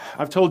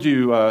I've told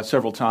you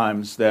several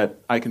times that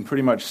I can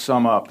pretty much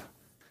sum up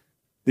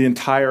the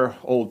entire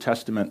Old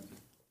Testament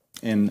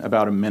in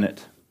about a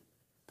minute.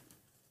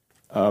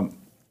 I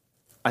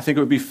think it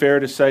would be fair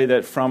to say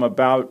that from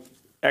about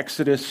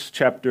Exodus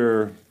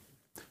chapter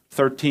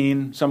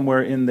 13,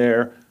 somewhere in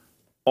there,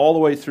 all the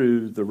way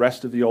through the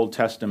rest of the Old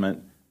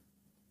Testament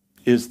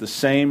is the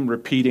same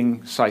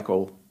repeating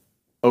cycle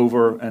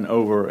over and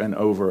over and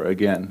over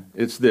again.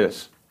 It's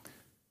this: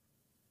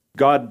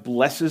 God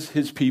blesses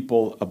his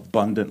people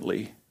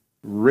abundantly,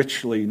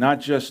 richly, not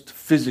just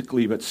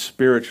physically, but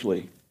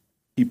spiritually.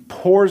 He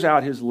pours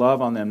out his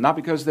love on them, not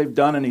because they've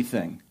done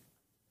anything,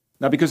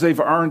 not because they've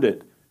earned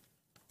it.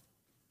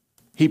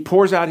 He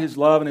pours out his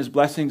love and his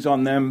blessings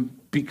on them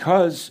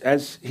because,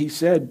 as he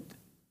said,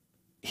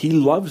 he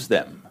loves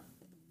them.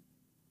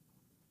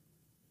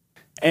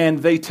 And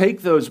they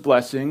take those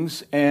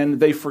blessings and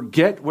they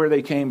forget where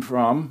they came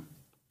from.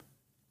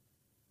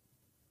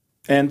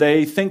 And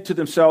they think to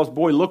themselves,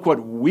 boy, look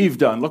what we've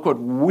done. Look what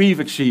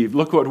we've achieved.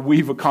 Look what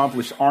we've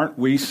accomplished. Aren't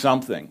we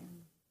something?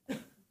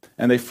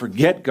 And they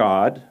forget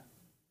God.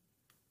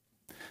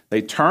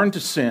 They turn to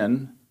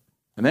sin.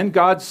 And then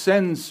God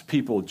sends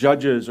people,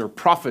 judges or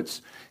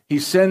prophets. He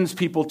sends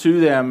people to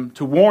them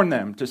to warn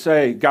them, to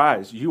say,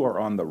 guys, you are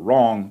on the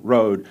wrong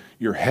road.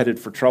 You're headed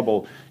for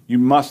trouble. You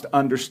must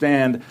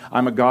understand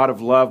I'm a God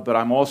of love, but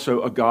I'm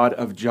also a God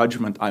of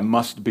judgment. I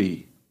must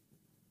be.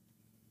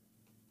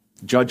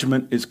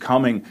 Judgment is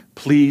coming.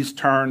 Please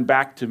turn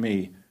back to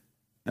me.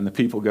 And the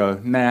people go,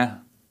 nah,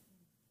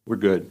 we're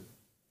good.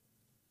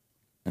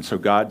 And so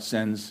God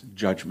sends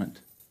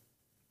judgment.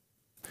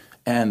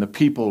 And the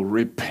people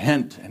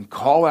repent and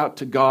call out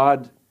to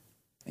God.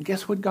 And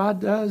guess what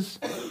God does?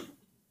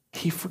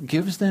 He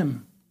forgives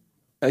them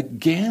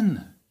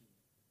again.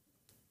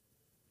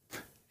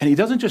 And he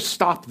doesn't just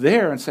stop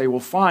there and say, well,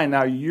 fine,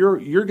 now you're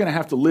going to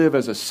have to live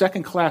as a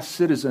second-class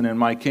citizen in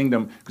my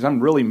kingdom because I'm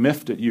really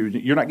miffed at you.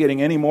 You're not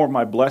getting any more of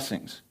my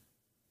blessings.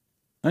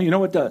 No, you know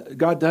what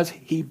God does?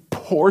 He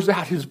pours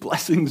out his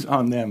blessings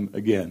on them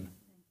again.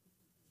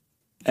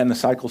 And the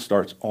cycle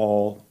starts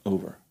all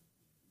over.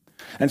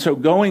 And so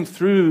going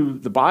through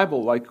the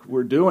Bible like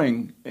we're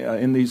doing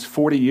in these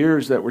 40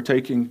 years that we're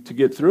taking to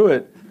get through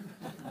it,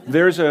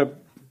 there's a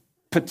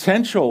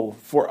potential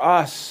for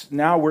us,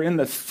 now we're in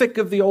the thick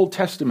of the Old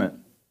Testament,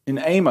 in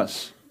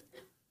Amos.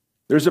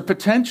 There's a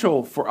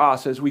potential for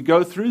us as we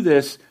go through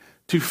this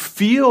to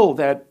feel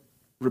that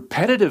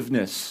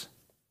repetitiveness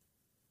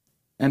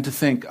and to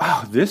think,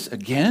 oh, this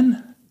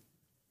again?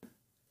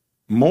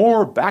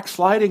 More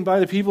backsliding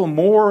by the people,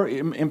 more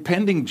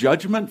impending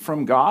judgment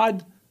from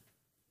God?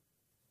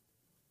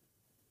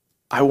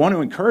 I want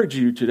to encourage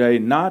you today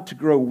not to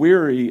grow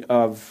weary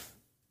of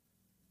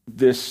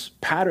this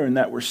pattern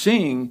that we're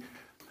seeing,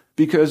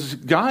 because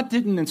God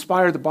didn't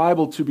inspire the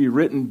Bible to be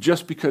written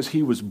just because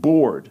he was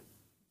bored.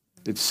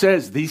 It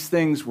says these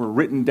things were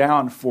written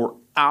down for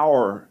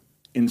our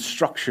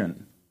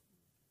instruction.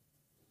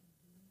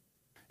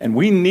 And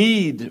we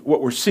need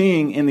what we're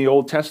seeing in the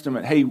Old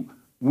Testament. Hey,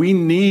 we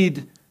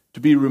need to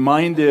be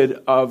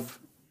reminded of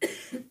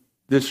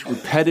this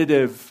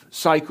repetitive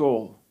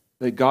cycle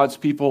that God's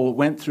people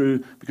went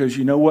through, because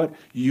you know what?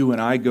 You and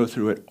I go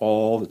through it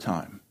all the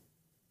time,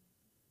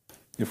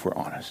 if we're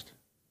honest.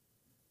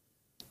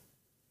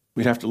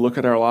 We'd have to look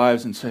at our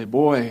lives and say,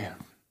 boy,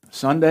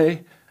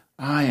 Sunday,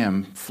 I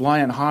am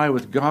flying high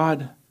with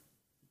God.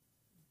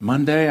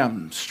 Monday,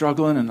 I'm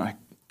struggling and I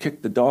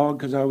kicked the dog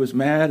because I was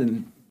mad.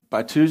 And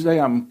by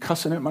Tuesday, I'm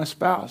cussing at my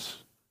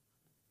spouse.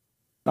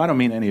 I don't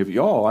mean any of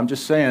y'all. I'm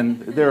just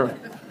saying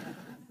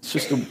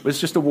it's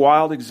just a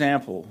wild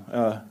example.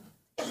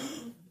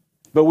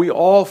 But we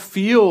all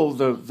feel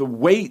the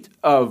weight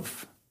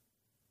of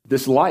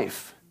this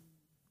life.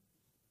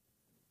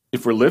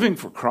 If we're living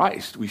for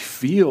Christ, we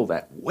feel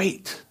that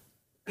weight.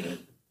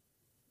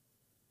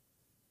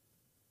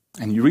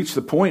 And you reach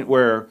the point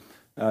where,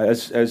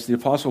 as the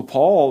Apostle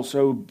Paul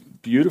so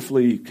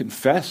beautifully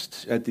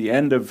confessed at the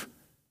end of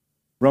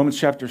Romans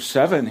chapter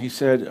 7, he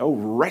said, oh,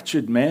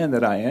 wretched man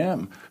that I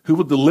am, who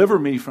will deliver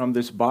me from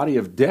this body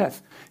of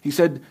death? He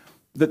said,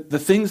 the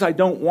things I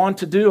don't want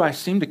to do, I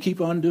seem to keep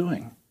on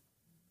doing.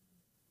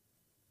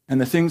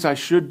 And the things I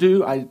should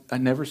do, I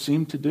never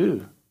seem to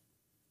do.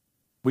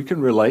 We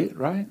can relate,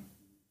 right?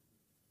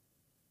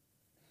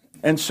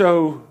 And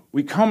so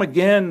we come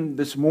again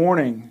this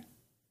morning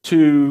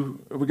we're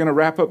going to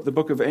wrap up the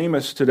book of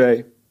Amos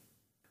today.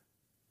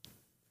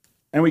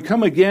 And we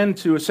come again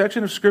to a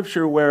section of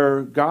Scripture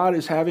where God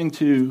is having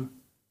to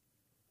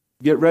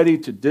get ready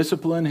to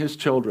discipline his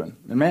children.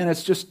 And man,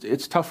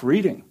 it's tough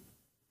reading.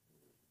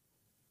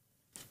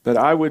 But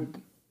I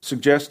would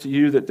suggest to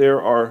you that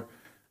there are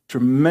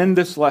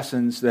tremendous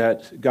lessons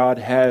that God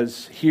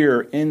has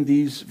here in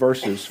these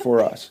verses for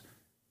us,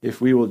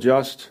 if we will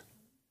just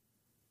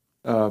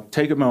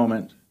take a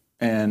moment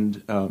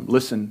and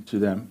listen to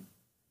them.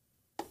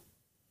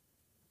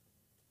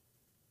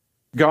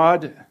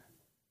 God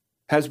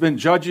has been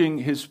judging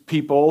his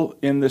people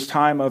in this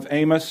time of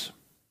Amos,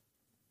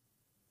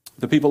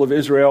 the people of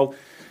Israel.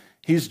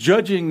 He's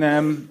judging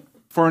them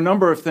for a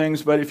number of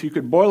things, but if you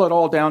could boil it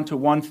all down to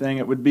one thing,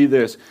 it would be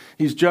this.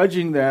 He's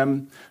judging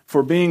them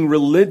for being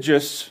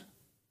religious,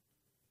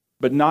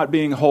 but not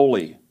being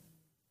holy.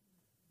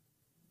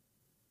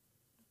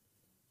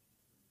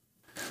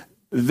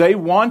 They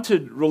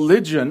wanted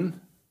religion,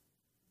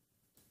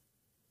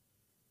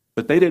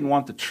 but they didn't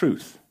want the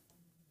truth.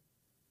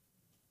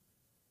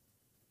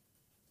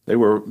 They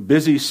were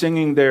busy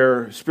singing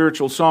their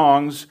spiritual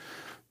songs,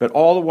 but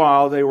all the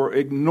while they were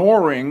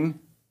ignoring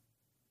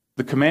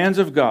the commands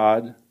of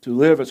God to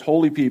live as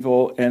holy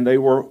people, and they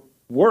were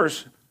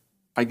worse,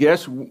 I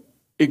guess,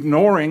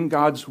 ignoring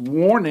God's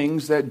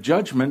warnings that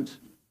judgment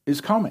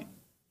is coming.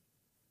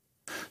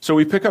 So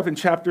we pick up in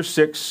chapter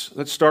 6.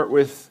 Let's start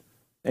with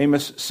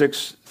Amos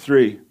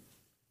 6:3.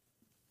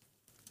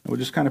 We'll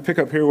just kind of pick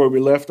up here where we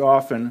left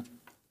off and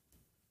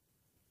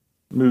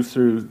move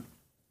through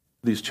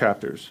these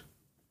chapters.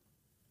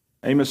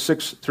 Amos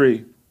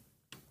 6:3.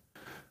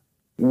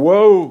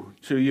 Woe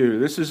to you.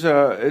 This is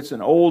it's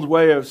an old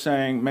way of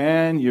saying,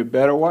 man, you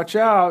better watch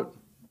out.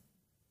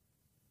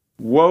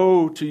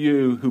 Woe to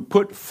you who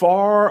put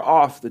far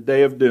off the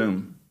day of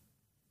doom,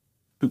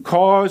 who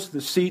cause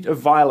the seat of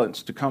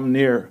violence to come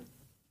near,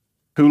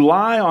 who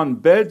lie on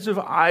beds of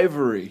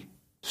ivory,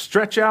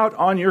 stretch out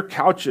on your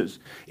couches,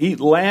 eat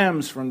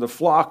lambs from the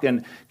flock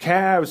and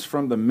calves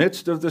from the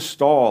midst of the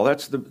stall.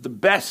 That's the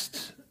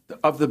best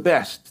of the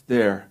best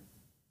there.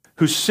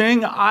 Who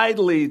sing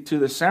idly to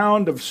the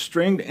sound of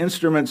stringed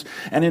instruments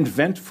and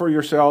invent for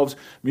yourselves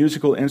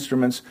musical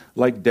instruments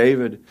like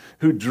David,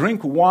 who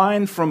drink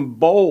wine from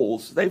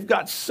bowls. They've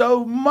got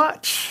so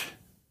much.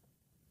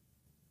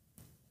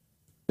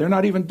 They're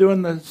not even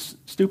doing the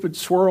stupid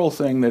swirl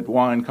thing that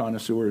wine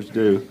connoisseurs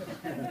do.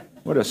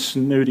 What a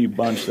snooty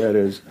bunch that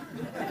is.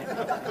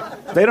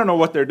 They don't know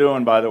what they're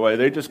doing, by the way.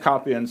 They just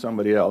copying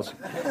somebody else.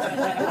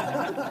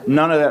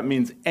 None of that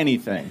means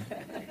anything.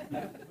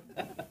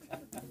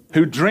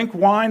 Who drink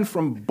wine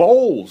from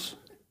bowls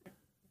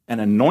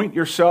and anoint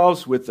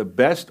yourselves with the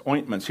best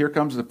ointments. Here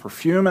comes the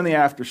perfume and the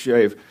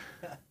aftershave,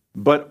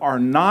 but are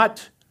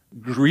not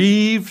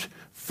grieved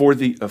for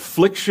the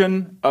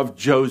affliction of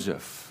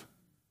Joseph.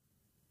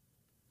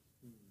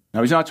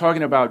 Now, he's not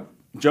talking about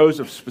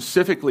Joseph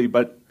specifically,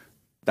 but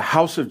the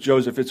house of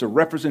Joseph. It's a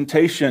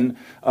representation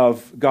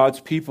of God's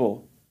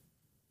people.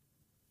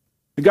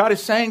 God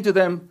is saying to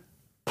them,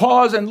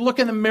 pause and look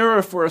in the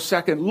mirror for a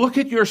second. Look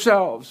at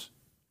yourselves.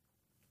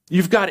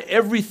 You've got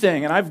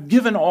everything, and I've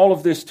given all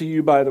of this to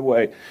you, by the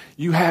way.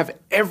 You have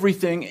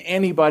everything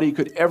anybody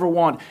could ever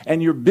want,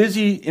 and you're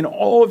busy in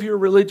all of your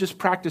religious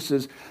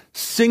practices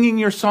singing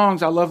your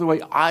songs. I love the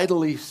way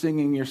idly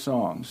singing your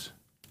songs.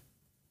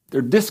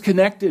 They're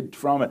disconnected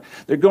from it.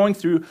 They're going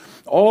through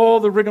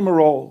all the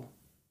rigmarole.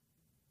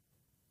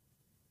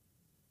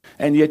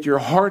 And yet your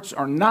hearts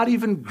are not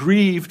even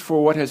grieved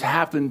for what has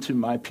happened to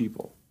my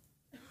people.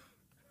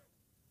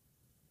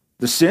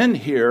 The sin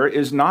here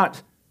is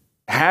not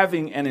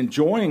having and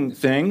enjoying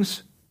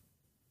things.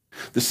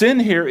 The sin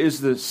here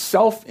is the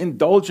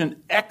self-indulgent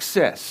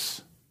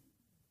excess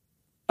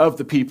of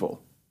the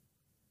people.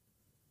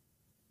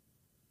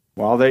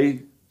 While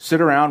they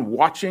sit around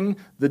watching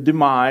the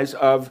demise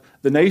of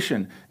the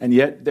nation, and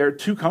yet they're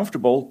too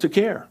comfortable to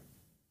care.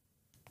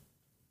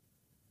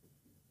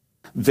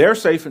 They're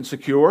safe and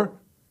secure.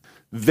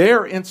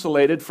 They're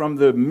insulated from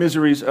the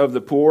miseries of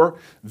the poor.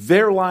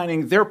 They're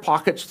lining their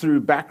pockets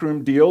through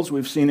backroom deals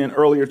we've seen in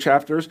earlier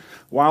chapters,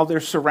 while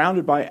they're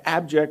surrounded by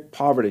abject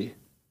poverty.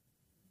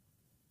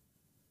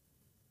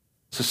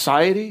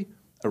 Society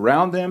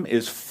around them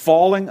is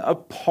falling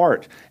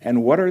apart.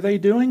 And what are they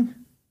doing?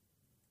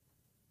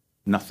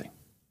 Nothing.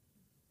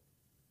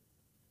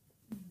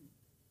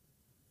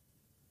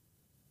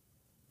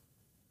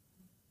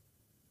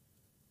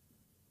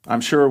 I'm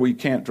sure we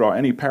can't draw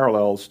any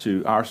parallels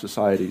to our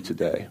society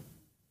today,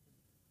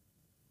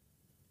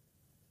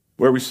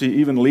 where we see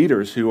even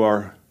leaders who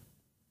are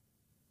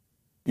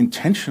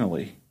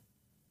intentionally,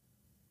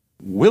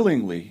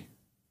 willingly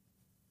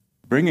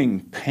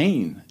bringing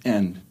pain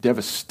and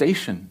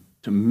devastation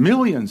to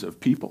millions of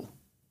people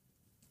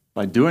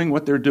by doing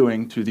what they're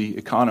doing to the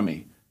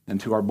economy and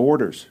to our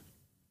borders.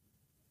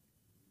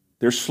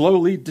 They're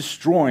slowly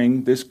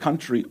destroying this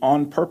country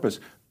on purpose,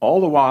 all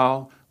the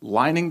while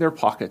lining their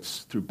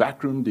pockets through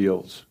backroom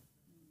deals,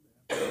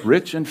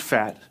 rich and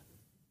fat.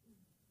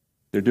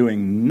 They're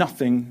doing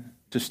nothing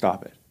to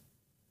stop it.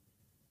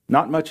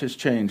 Not much has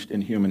changed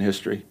in human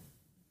history.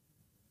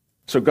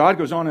 So God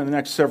goes on in the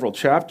next several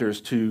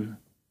chapters to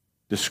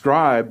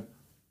describe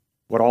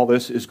what all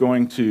this is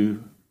going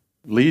to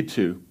lead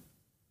to.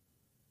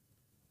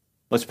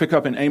 Let's pick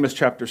up in Amos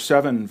chapter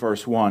 7,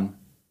 verse 1.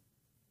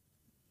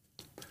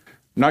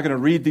 I'm not going to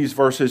read these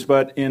verses,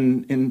 but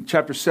in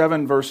chapter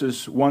 7,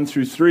 verses 1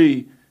 through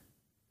 3,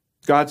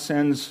 God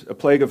sends a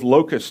plague of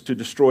locusts to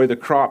destroy the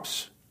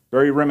crops,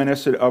 very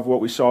reminiscent of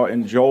what we saw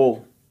in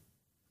Joel.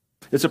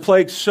 It's a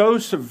plague so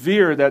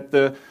severe that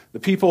the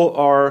people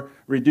are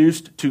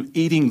reduced to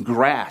eating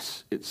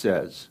grass, it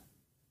says.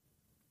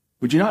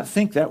 Would you not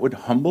think that would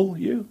humble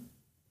you?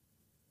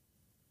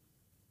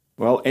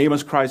 Well,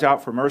 Amos cries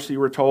out for mercy,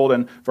 we're told,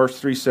 and verse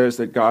 3 says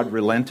that God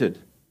relented.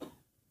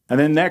 And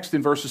then next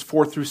in verses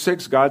 4 through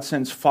 6, God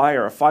sends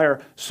fire, a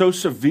fire so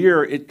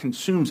severe it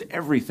consumes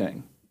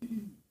everything.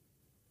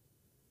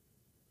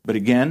 But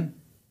again,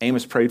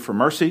 Amos prayed for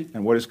mercy,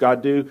 and what does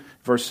God do?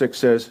 Verse 6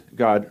 says,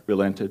 God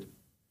relented.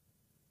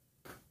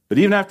 But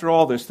even after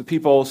all this, the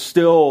people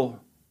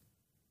still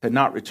had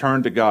not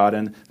returned to God,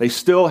 and they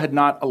still had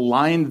not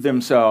aligned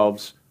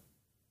themselves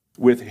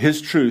with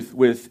His truth,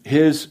 with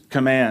His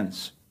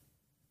commands.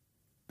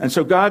 And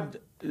so God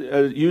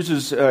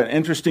uses an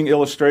interesting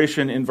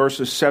illustration in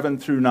verses 7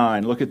 through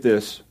 9. Look at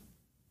this.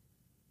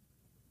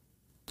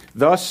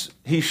 Thus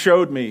He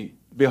showed me,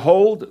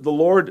 behold, the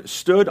Lord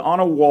stood on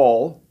a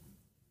wall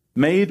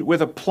made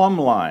with a plumb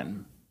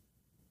line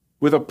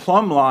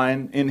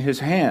in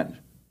His hand.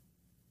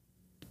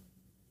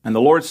 And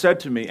the Lord said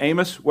to me,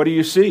 Amos, what do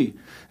you see?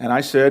 And I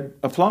said,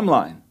 a plumb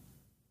line.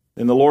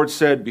 Then the Lord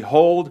said,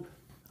 behold,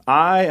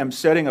 I am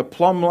setting a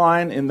plumb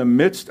line in the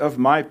midst of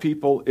my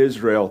people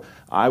Israel.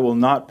 I will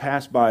not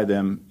pass by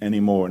them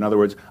anymore. In other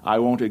words, I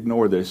won't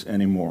ignore this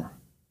anymore.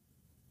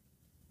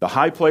 The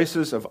high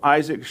places of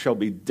Isaac shall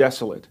be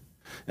desolate,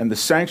 and the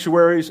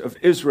sanctuaries of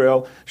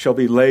Israel shall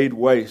be laid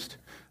waste.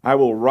 I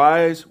will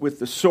rise with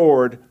the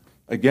sword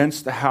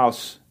against the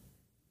house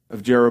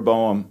of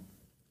Jeroboam.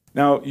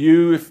 Now,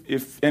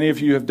 if any of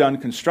you have done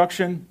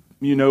construction,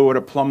 you know what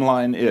a plumb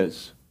line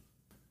is.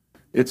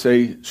 It's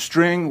a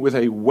string with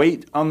a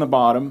weight on the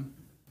bottom,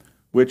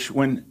 which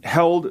when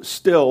held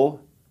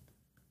still,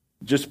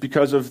 just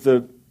because of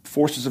the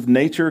forces of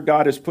nature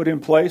God has put in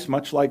place,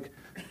 much like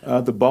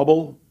the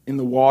bubble in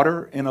the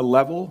water in a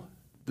level,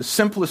 the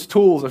simplest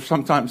tools are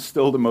sometimes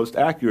still the most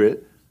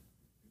accurate.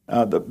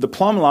 The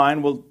plumb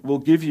line will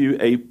give you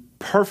a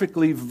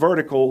perfectly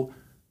vertical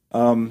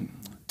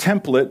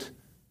template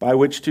by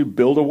which to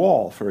build a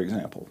wall, for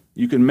example.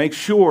 You can make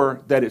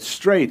sure that it's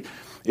straight.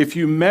 If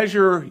you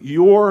measure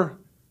your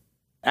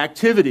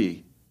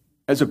activity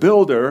as a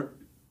builder,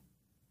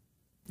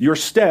 your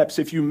steps,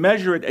 if you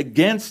measure it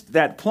against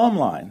that plumb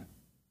line,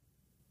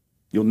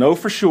 you'll know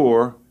for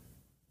sure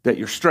that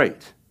you're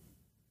straight.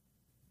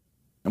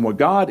 And what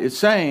God is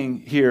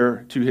saying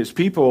here to His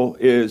people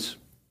is,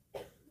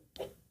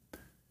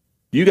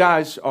 you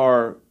guys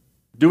are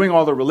doing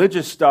all the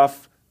religious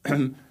stuff.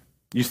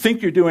 You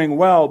think you're doing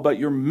well, but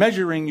you're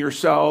measuring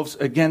yourselves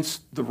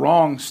against the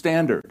wrong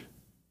standard.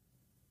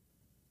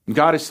 And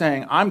God is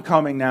saying, I'm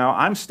coming now,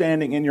 I'm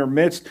standing in your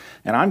midst,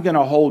 and I'm going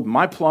to hold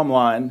my plumb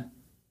line,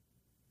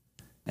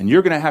 and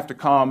you're going to have to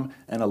come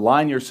and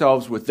align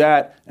yourselves with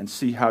that and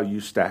see how you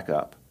stack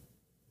up.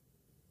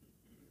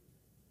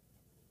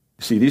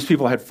 See, these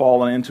people had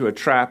fallen into a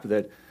trap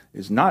that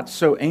is not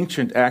so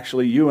ancient,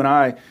 actually. You and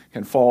I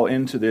can fall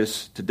into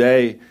this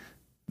today.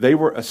 They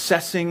were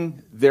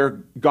assessing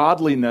their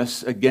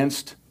godliness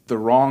against the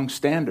wrong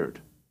standard.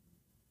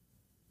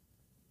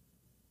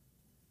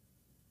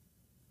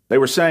 They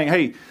were saying,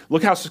 hey,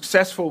 look how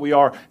successful we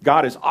are.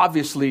 God is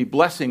obviously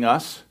blessing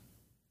us.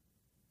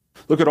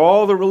 Look at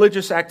all the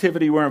religious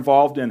activity we're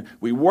involved in.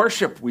 We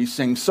worship, we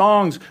sing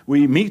songs,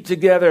 we meet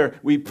together,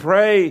 we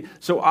pray.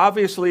 So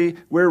obviously,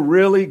 we're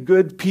really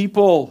good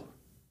people.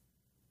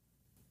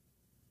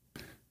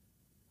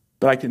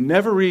 But I can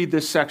never read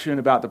this section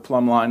about the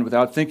plumb line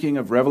without thinking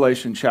of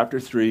Revelation chapter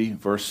 3,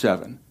 verse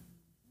 7.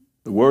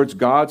 The words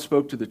God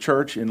spoke to the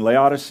church in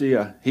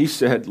Laodicea. He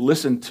said,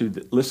 listen to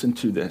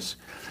this.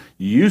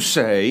 You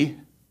say,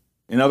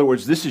 in other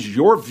words, this is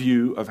your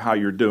view of how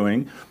you're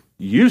doing.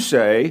 You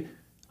say,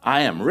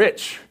 I am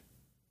rich.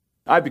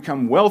 I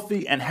become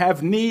wealthy and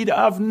have need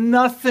of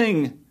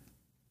nothing.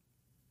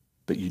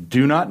 But you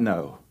do not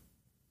know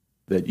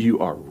that you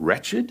are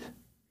wretched,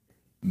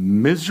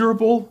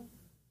 miserable,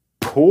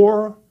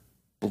 poor,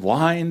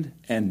 blind,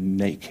 and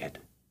naked.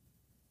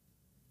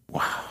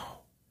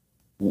 Wow.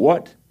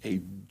 What a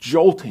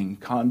jolting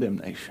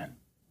condemnation.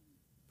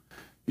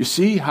 You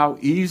see how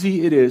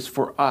easy it is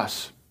for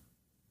us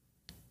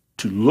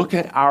to look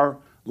at our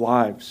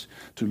lives,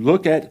 to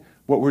look at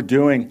what we're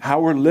doing, how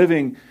we're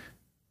living,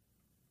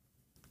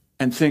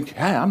 and think,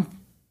 hey, I'm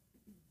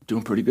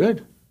doing pretty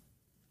good.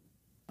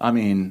 I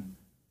mean,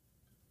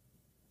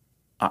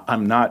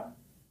 I'm not,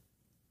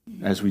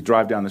 as we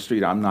drive down the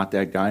street, I'm not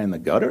that guy in the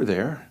gutter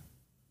there.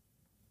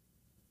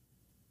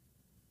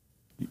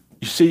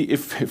 You see,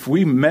 if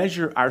we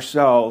measure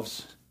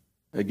ourselves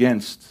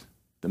against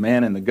the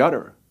man in the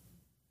gutter,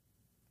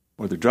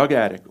 or the drug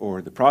addict, or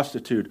the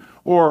prostitute,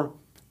 or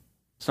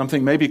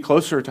something maybe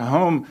closer to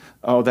home,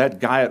 oh, that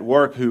guy at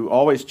work who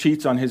always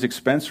cheats on his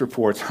expense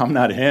reports, I'm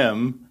not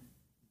him.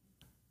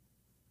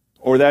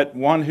 Or that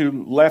one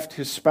who left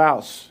his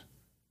spouse,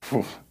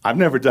 I've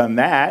never done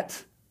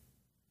that.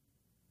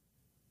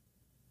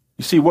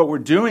 You see, what we're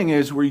doing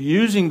is we're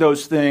using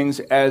those things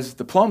as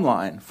the plumb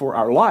line for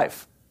our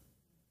life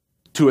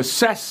to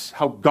assess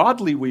how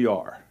godly we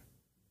are.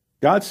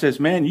 God says,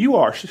 man,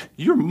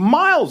 you're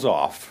miles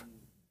off.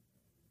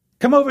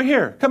 Come over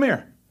here. Come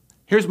here.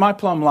 Here's my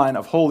plumb line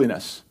of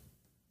holiness.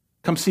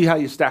 Come see how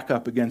you stack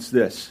up against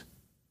this.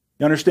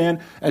 You understand?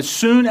 As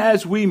soon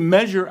as we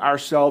measure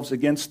ourselves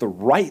against the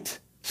right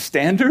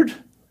standard,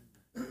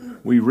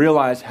 we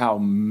realize how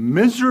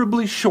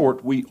miserably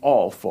short we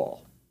all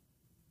fall.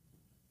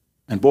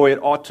 And boy, it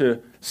ought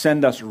to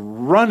send us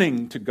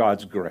running to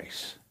God's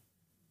grace.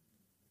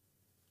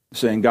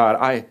 Saying,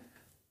 God,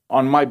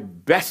 on my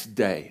best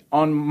day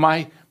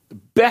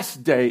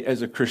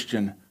as a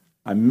Christian,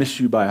 I miss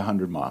you by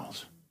 100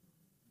 miles.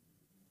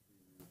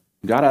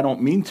 God, I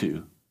don't mean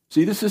to.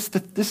 See, this is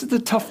the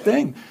tough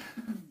thing.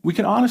 We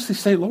can honestly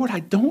say, Lord, I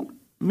don't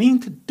mean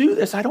to do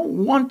this. I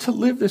don't want to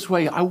live this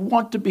way. I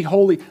want to be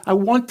holy. I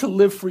want to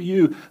live for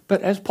you.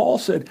 But as Paul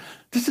said,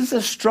 this is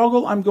a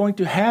struggle I'm going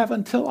to have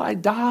until I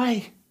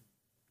die.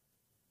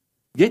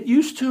 Get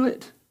used to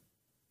it.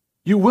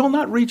 You will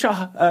not reach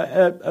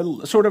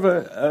a sort of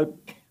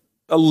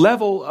a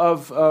level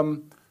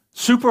of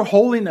super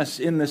holiness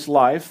in this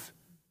life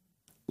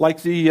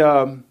like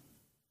the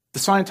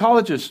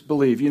Scientologists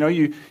believe.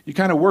 You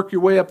kind of work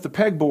your way up the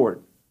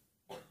pegboard.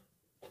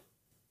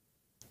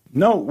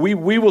 No, we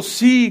will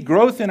see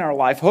growth in our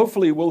life.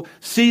 Hopefully we'll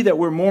see that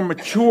we're more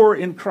mature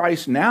in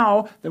Christ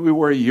now than we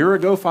were a year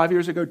ago, 5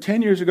 years ago,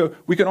 10 years ago.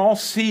 We can all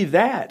see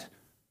that.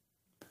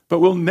 But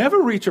we'll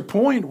never reach a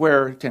point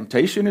where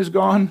temptation is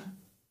gone,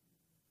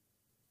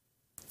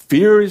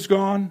 fear is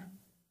gone,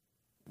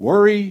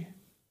 worry,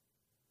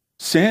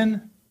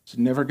 sin is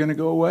never going to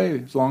go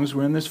away as long as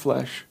we're in this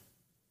flesh.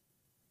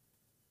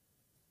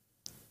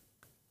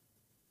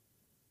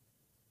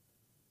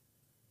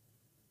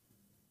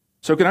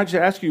 So can I just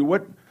ask you,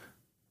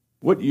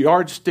 what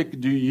yardstick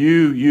do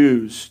you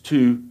use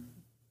to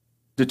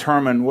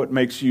determine what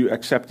makes you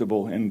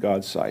acceptable in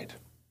God's sight?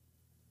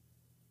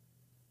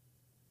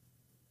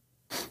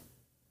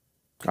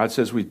 God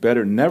says we'd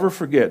better never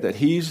forget that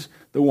He's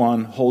the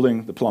one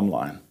holding the plumb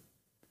line.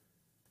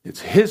 It's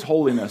His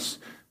holiness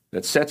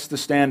that sets the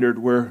standard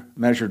we're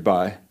measured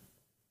by.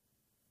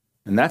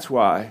 And that's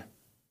why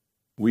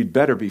we'd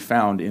better be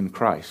found in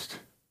Christ.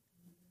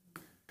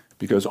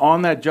 Because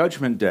on that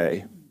judgment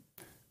day,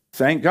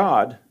 thank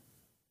God,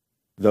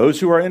 those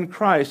who are in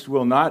Christ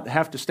will not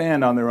have to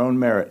stand on their own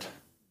merit.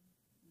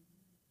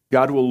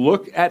 God will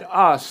look at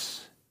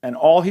us, and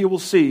all He will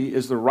see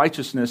is the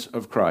righteousness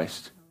of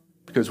Christ,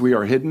 because we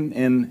are hidden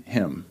in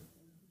Him.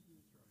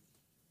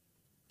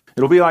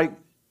 It'll be like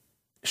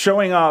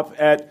showing up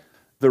at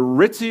the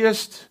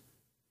ritziest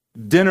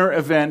dinner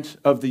event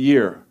of the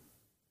year.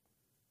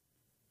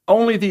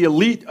 Only the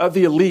elite of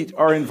the elite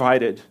are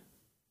invited.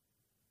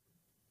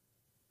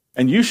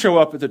 And you show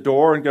up at the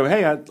door and go,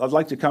 hey, I'd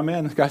like to come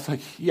in. The guy's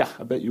like, yeah,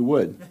 I bet you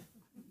would.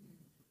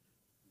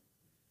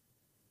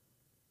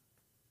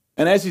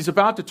 And as he's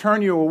about to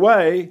turn you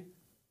away,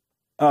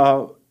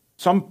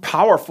 some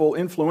powerful,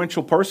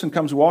 influential person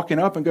comes walking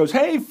up and goes,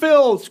 hey,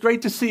 Phil, it's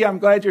great to see you. I'm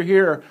glad you're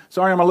here.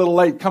 Sorry I'm a little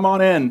late. Come on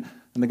in.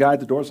 And the guy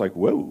at the door is like,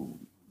 whoa.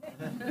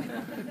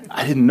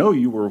 I didn't know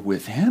you were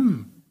with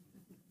him.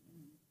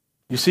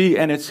 You see,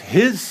 and it's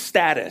his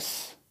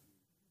status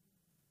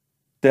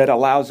that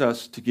allows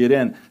us to get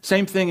in.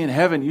 Same thing in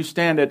heaven. You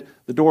stand at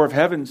the door of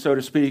heaven, so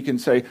to speak,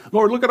 and say,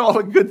 Lord, look at all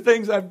the good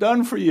things I've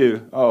done for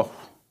you. Oh,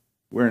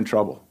 we're in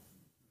trouble.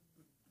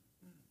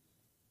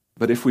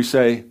 But if we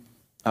say,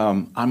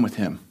 I'm with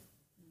Him,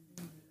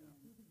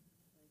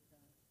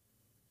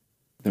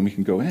 then we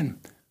can go in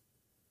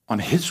on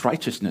His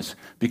righteousness.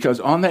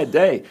 Because on that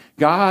day,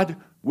 God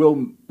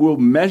will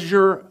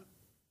measure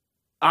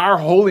our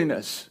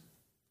holiness.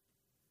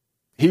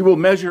 He will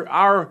measure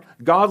our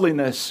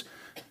godliness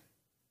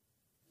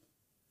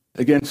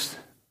against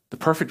the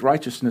perfect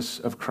righteousness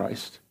of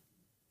Christ.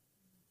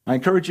 I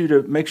encourage you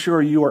to make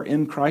sure you are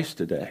in Christ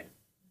today.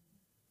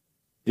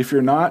 If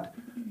you're not,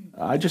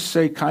 I just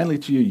say kindly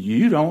to you,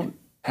 you don't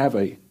have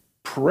a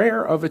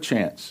prayer of a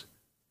chance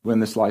when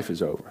this life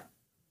is over.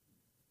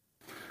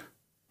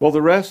 Well,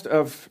 the rest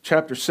of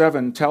chapter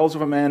 7 tells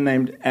of a man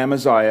named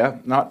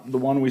Amaziah, not the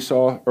one we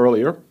saw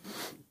earlier,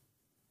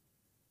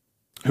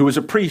 who was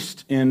a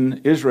priest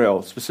in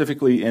Israel,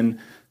 specifically in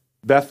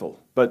Bethel.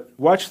 But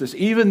watch this.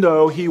 Even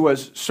though he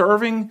was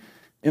serving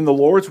in the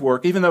Lord's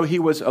work, even though he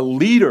was a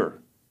leader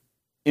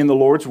in the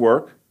Lord's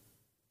work,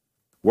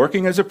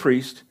 working as a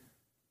priest,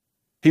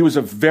 he was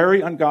a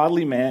very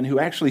ungodly man who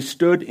actually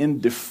stood in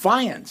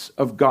defiance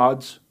of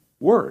God's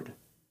word.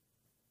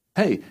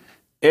 Hey,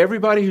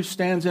 everybody who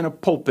stands in a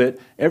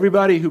pulpit,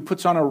 everybody who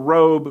puts on a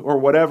robe or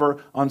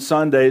whatever on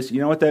Sundays,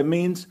 you know what that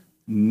means?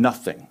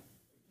 Nothing.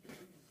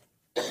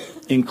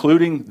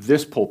 Including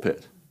this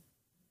pulpit.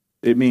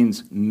 It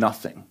means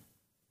nothing.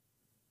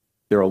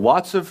 There are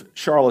lots of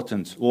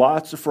charlatans,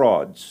 lots of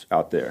frauds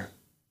out there.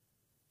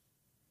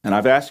 And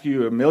I've asked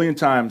you a million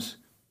times,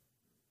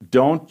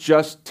 don't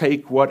just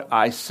take what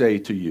I say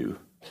to you.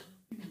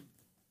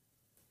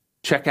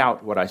 Check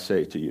out what I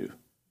say to you.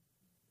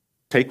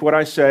 Take what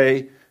I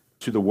say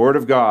to the Word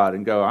of God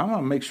and go, I'm going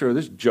to make sure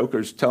this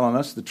joker's telling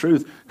us the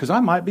truth because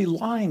I might be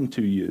lying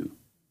to you.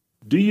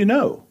 Do you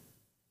know?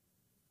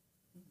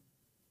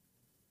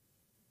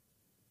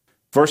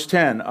 Verse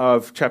 10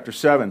 of chapter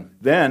 7.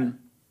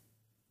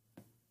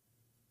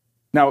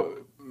 Now,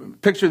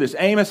 picture this.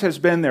 Amos has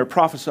been there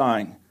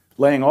prophesying,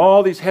 laying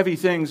all these heavy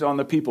things on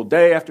the people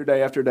day after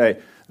day after day.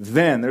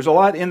 Then, there's a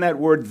lot in that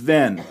word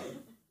then.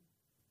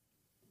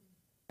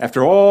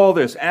 After all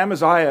this,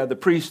 Amaziah, the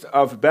priest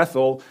of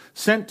Bethel,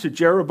 sent to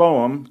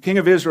Jeroboam, king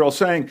of Israel,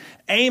 saying,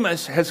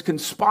 Amos has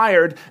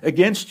conspired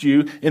against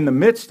you in the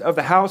midst of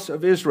the house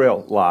of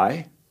Israel.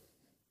 Lie.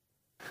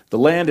 The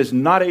land is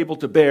not able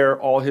to bear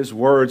all his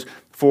words,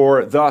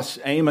 for thus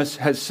Amos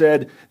has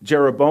said,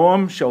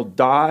 Jeroboam shall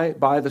die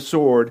by the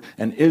sword,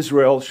 and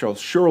Israel shall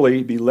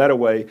surely be led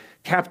away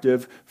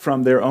captive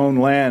from their own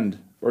land.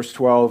 Verse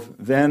 12,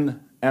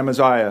 then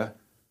Amaziah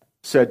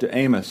said to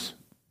Amos,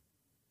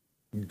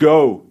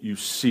 Go, you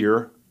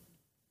seer,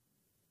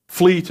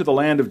 flee to the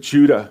land of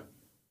Judah.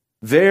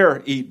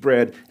 There eat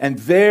bread, and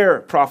there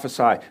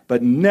prophesy,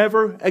 but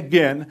never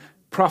again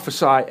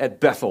prophesy at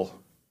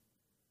Bethel.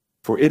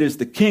 For it is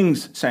the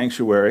king's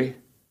sanctuary,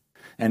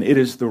 and it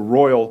is the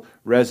royal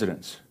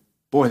residence.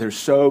 Boy, there's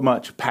so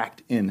much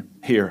packed in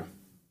here.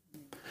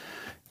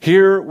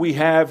 Here we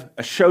have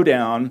a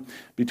showdown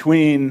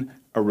between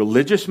a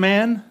religious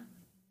man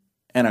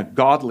and a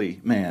godly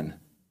man.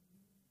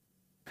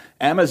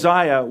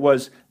 Amaziah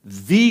was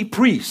the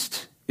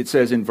priest, it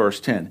says in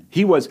verse 10.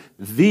 He was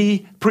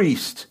the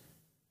priest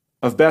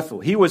of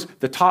Bethel. He was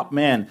the top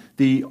man,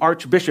 the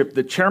archbishop,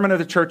 the chairman of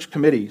the church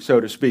committee, so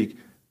to speak.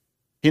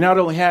 He not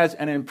only has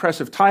an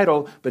impressive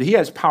title, but he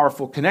has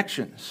powerful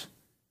connections.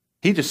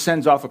 He just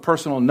sends off a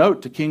personal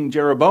note to King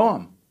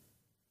Jeroboam,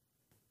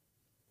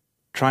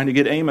 trying to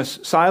get Amos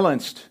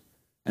silenced.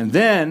 And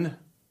then,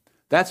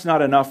 that's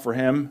not enough for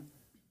him,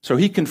 so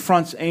he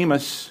confronts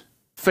Amos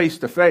face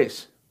to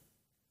face.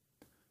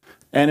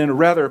 And in a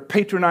rather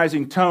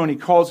patronizing tone, he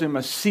calls him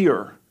a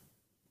seer.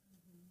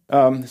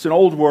 It's an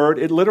old word.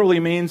 It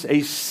literally means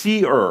a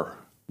seer,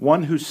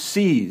 one who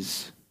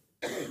sees.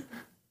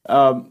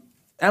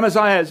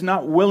 Amaziah is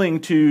not willing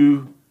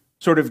to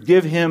sort of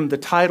give him the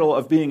title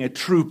of being a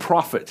true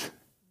prophet.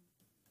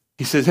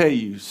 He says, hey,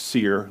 you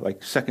seer,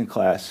 like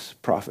second-class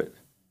prophet.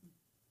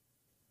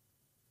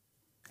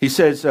 He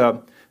says,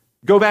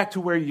 go back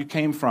to where you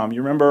came from.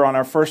 You remember on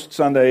our first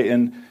Sunday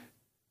in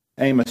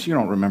Amos, you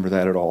don't remember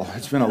that at all.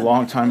 It's been a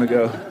long time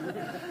ago.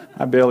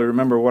 I barely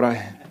remember what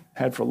I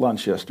had for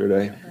lunch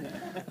yesterday.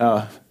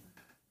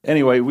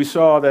 Anyway, we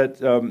saw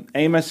that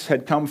Amos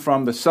had come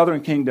from the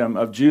southern kingdom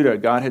of Judah.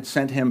 God had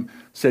sent him,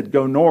 said,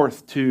 go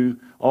north to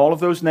all of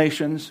those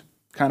nations.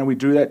 Kind of we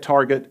drew that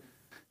target.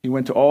 He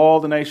went to all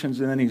the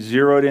nations, and then he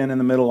zeroed in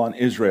the middle on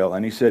Israel.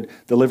 And he said,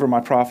 deliver my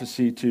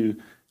prophecy to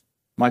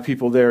my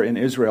people there in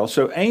Israel.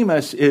 So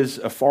Amos is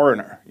a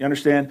foreigner. You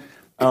understand?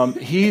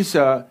 He's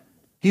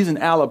an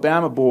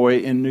Alabama boy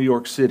in New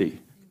York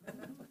City.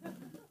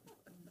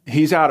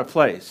 He's out of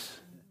place.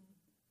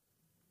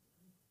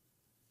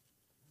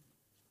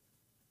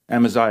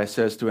 Amaziah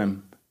says to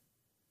him,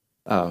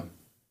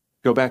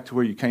 go back to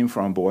where you came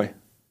from, boy.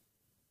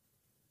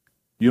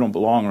 You don't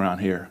belong around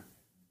here.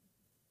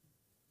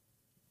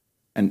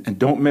 And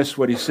don't miss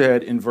what he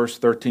said in verse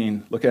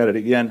 13. Look at it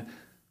again.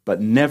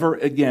 But never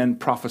again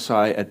prophesy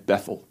at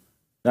Bethel.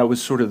 That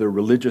was sort of the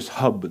religious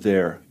hub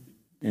there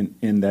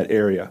in that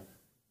area.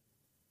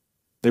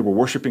 They were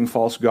worshiping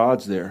false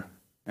gods there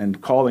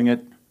and calling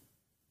it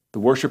the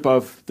worship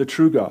of the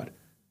true God.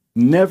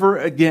 Never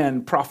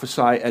again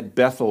prophesy at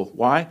Bethel.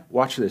 Why?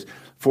 Watch this.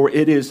 For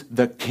it is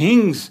the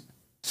king's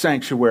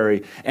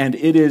sanctuary and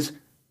it is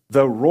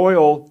the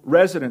royal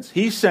residence.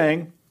 He's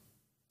saying,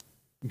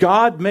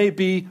 God may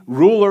be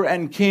ruler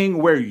and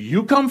king where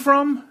you come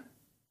from,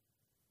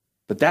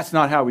 but that's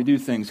not how we do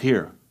things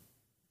here.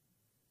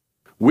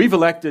 We've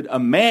elected a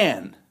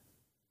man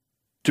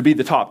to be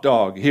the top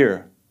dog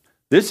here.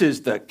 This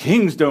is the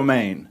king's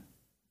domain.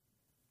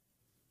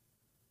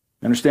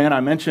 Understand, I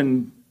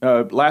mentioned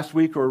last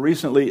week or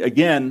recently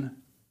again,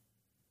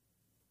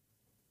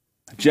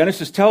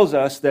 Genesis tells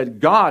us that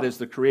God is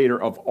the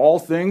creator of all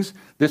things.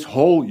 This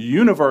whole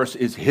universe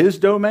is his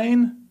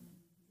domain.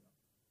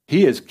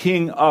 He is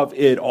king of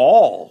it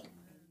all.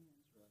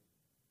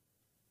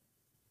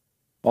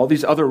 All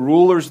these other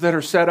rulers that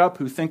are set up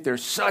who think they're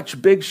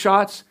such big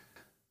shots,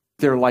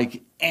 they're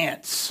like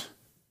ants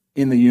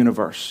in the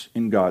universe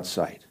in God's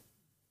sight.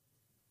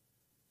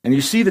 And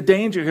you see the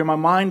danger here. My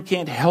mind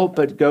can't help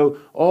but go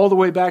all the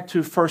way back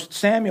to 1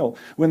 Samuel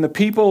when the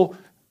people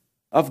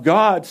of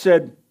God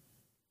said,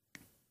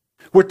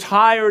 we're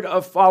tired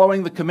of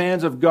following the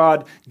commands of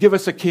God. Give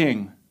us a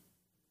king.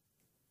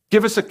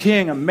 Give us a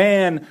king, a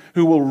man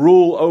who will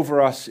rule over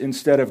us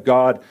instead of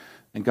God.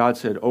 And God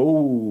said,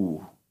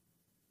 oh,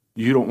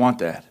 you don't want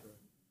that.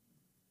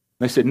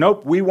 They said,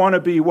 nope, we want to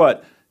be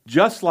what?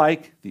 Just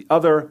like the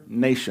other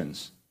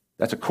nations.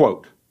 That's a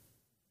quote.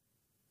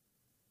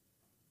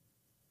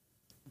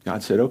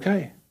 God said,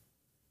 okay,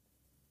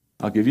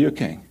 I'll give you a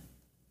king.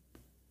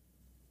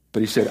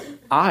 But he said,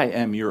 I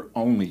am your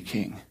only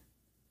king.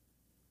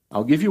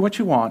 I'll give you what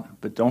you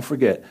want, but don't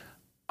forget,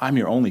 I'm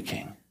your only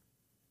king.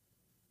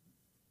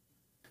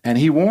 And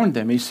he warned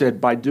them. He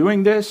said, by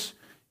doing this,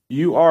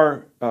 you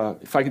are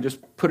if I can just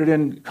put it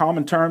in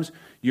common terms,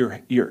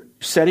 you're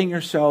setting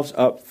yourselves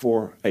up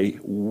for a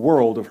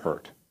world of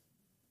hurt.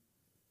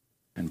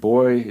 And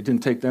boy, it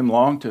didn't take them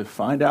long to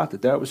find out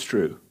that that was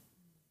true.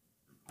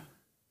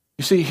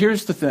 You see,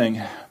 here's the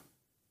thing.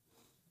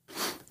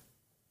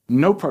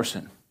 No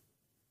person,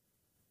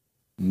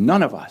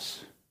 none of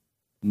us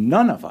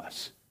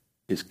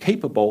is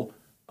capable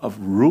of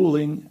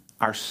ruling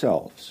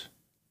ourselves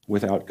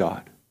without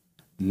God.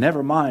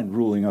 Never mind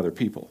ruling other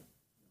people.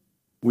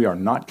 We are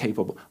not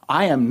capable.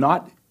 I am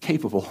not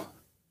capable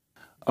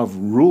of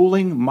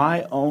ruling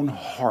my own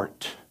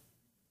heart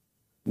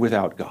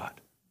without God.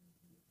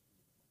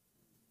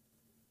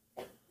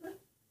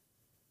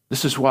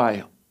 This is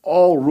why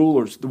all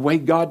rulers, the way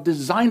God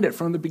designed it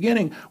from the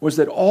beginning, was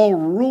that all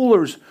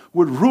rulers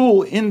would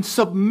rule in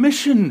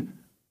submission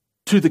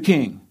to the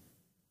king.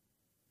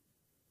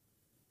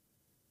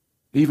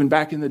 Even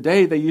back in the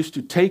day, they used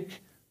to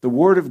take the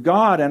word of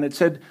God, and it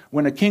said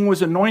when a king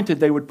was anointed,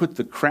 they would put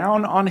the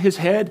crown on his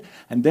head,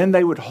 and then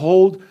they would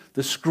hold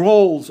the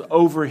scrolls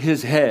over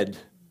his head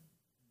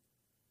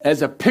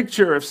as a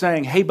picture of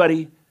saying, hey,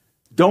 buddy,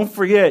 don't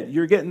forget,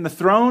 you're getting the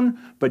throne,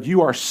 but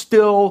you are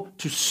still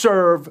to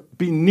serve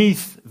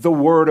beneath the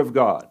word of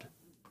God.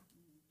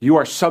 You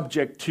are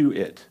subject to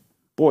it.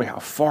 Boy, how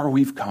far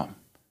we've come.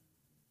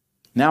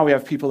 Now we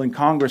have people in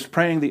Congress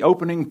praying the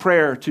opening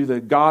prayer to the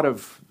God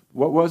of,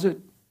 what was it?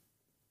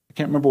 I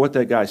can't remember what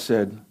that guy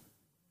said.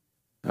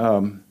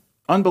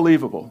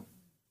 Unbelievable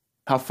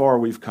how far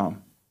we've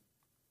come.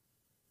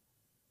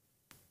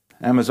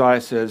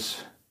 Amaziah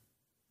says,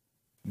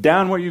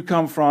 down where you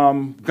come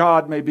from,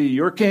 God may be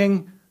your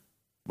king,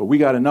 but we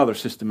got another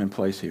system in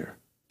place here.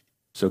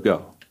 So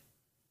go.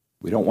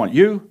 We don't want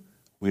you.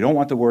 We don't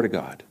want the word of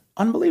God.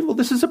 Unbelievable.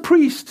 This is a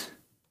priest.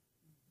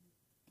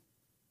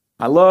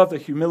 I love the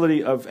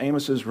humility of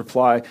Amos's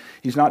reply.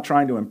 He's not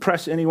trying to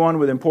impress anyone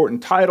with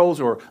important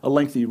titles or a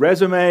lengthy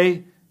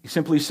resume. He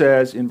simply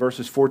says in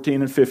verses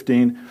 14 and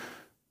 15,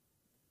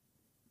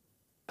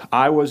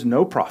 I was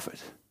no prophet,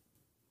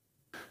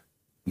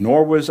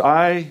 nor was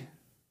I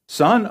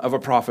son of a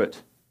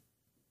prophet,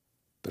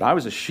 but I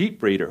was a sheep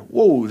breeder.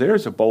 Whoa,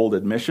 there's a bold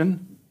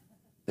admission.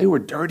 They were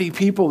dirty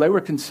people. They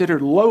were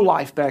considered low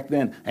life back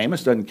then.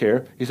 Amos doesn't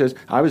care. He says,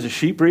 I was a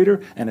sheep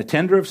breeder and a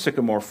tender of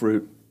sycamore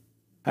fruit.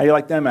 How you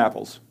like them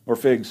apples or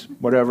figs,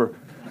 whatever?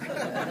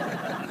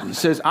 He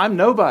says, I'm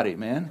nobody,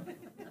 man.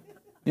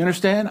 You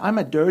understand? I'm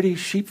a dirty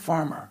sheep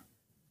farmer.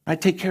 I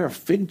take care of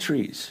fig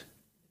trees.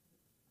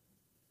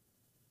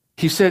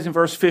 He says in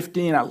verse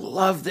 15, I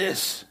love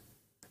this.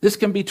 This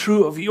can be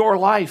true of your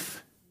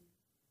life.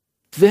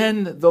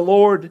 Then the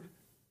Lord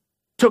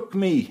took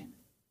me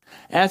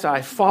as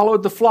I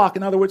followed the flock.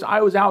 In other words,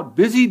 I was out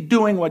busy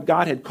doing what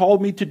God had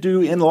called me to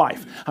do in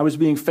life. I was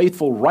being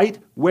faithful right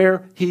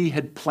where he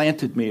had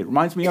planted me. It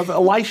reminds me of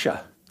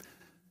Elisha.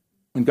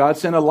 When God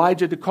sent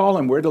Elijah to call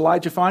him, where did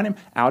Elijah find him?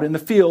 Out in the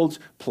fields,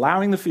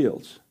 plowing the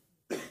fields.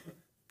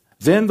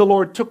 Then the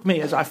Lord took me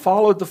as I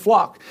followed the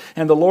flock,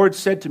 and the Lord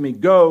said to me,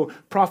 go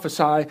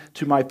prophesy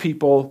to my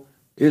people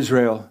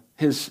Israel.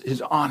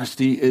 His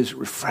honesty is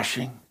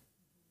refreshing.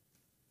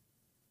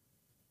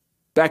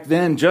 Back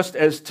then, just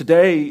as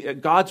today,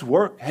 God's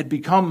work had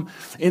become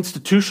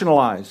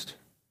institutionalized.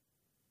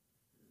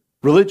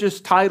 Religious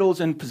titles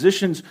and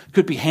positions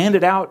could be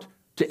handed out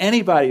to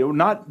anybody.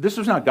 This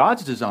was not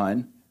God's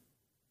design,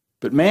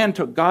 but man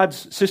took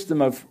God's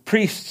system of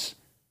priests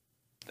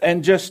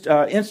and just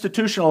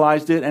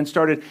institutionalized it and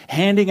started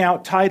handing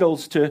out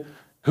titles to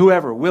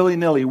whoever,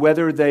 willy-nilly,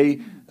 whether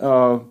they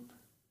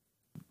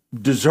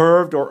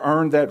deserved or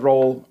earned that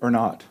role or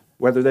not,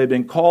 whether they'd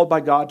been called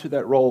by God to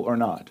that role or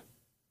not.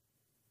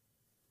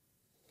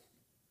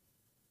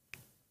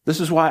 This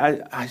is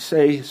why I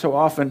say so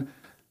often,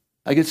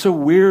 I get so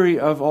weary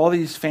of all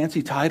these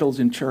fancy titles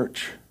in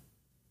church.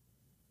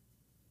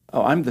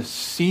 Oh, I'm the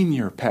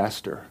senior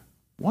pastor.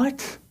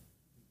 What?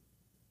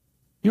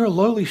 You're a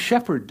lowly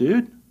shepherd,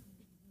 dude.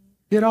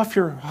 Get off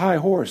your high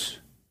horse.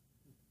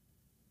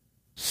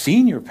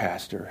 Senior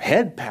pastor,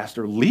 head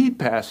pastor, lead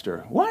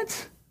pastor.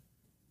 What?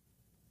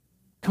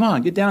 Come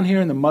on, get down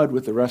here in the mud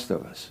with the rest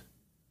of us.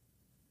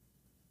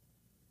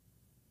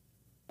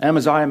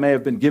 Amaziah may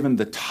have been given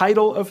the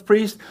title of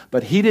priest,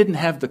 but he didn't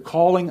have the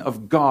calling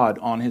of God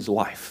on his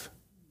life.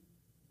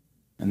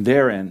 And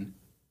therein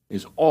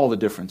is all the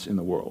difference in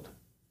the world.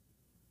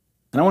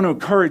 And I want to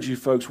encourage you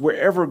folks,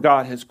 wherever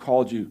God has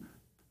called you,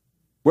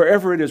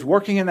 wherever it is,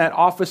 working in that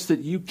office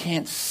that you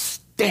can't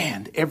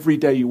stand, every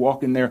day you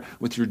walk in there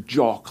with your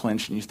jaw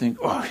clenched and you think,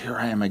 oh, here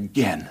I am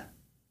again.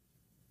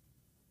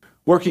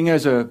 Working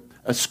as a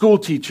school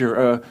teacher,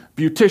 a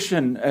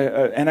beautician,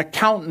 an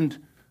accountant,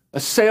 a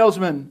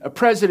salesman, a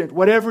president,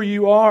 whatever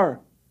you are,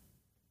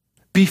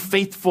 be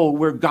faithful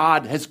where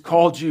God has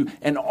called you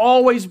and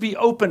always be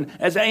open,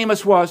 as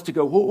Amos was, to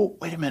go, whoa,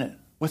 wait a minute.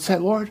 What's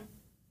that, Lord?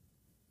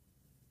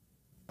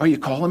 Are you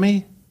calling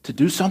me to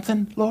do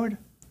something, Lord?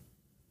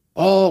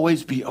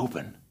 Always be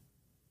open.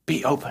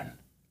 Be open.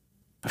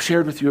 I've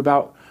shared with you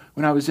about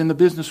when I was in the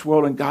business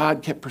world and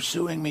God kept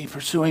pursuing me,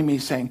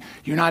 saying,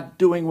 you're not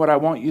doing what I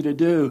want you to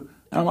do.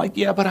 And I'm like,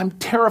 yeah, but I'm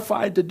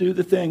terrified to do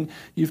the thing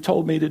you've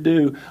told me to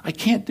do. I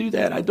can't do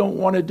that. I don't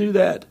want to do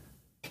that.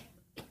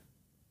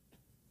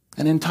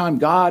 And in time,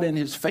 God, in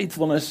his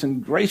faithfulness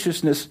and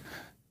graciousness,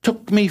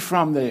 took me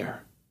from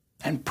there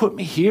and put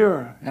me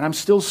here. And I'm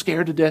still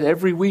scared to death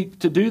every week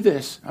to do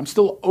this. I'm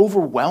still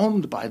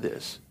overwhelmed by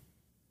this.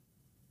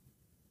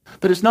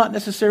 But it's not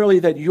necessarily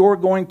that you're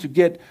going to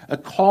get a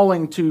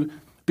calling to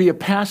be a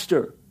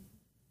pastor.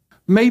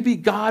 Maybe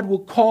God will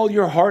call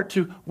your heart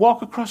to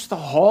walk across the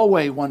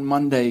hallway one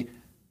Monday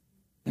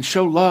and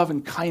show love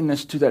and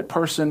kindness to that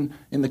person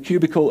in the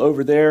cubicle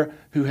over there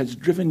who has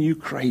driven you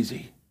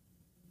crazy.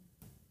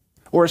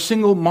 Or a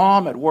single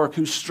mom at work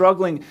who's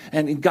struggling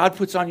and God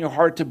puts on your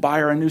heart to buy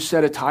her a new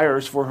set of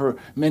tires for her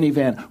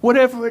minivan.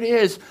 Whatever it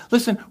is,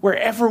 listen,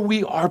 wherever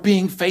we are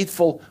being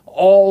faithful,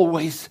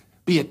 always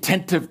be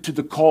attentive to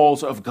the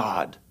calls of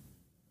God.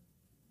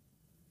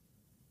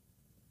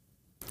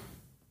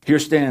 Here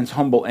stands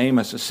humble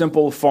Amos, a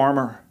simple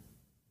farmer.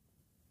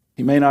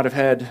 He may not have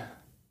had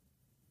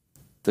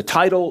the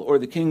title or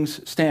the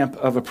king's stamp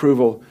of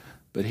approval,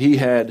 but he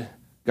had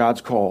God's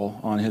call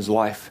on his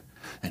life.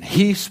 And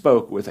he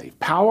spoke with a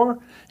power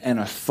and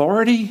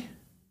authority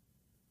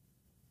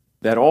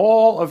that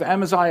all of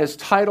Amaziah's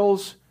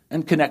titles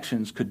and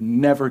connections could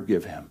never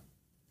give him.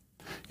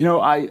 You know,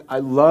 I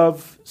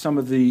love some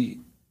of the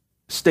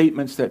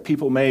statements that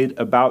people made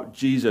about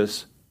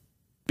Jesus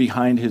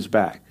behind his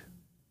back.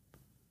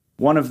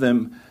 One of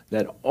them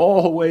that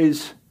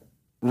always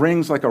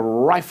rings like a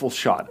rifle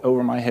shot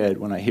over my head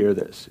when I hear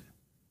this.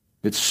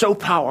 It's so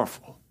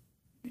powerful.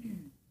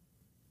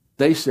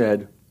 They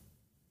said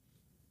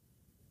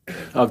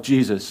of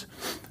Jesus,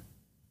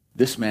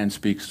 this man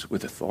speaks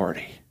with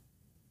authority,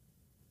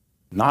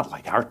 not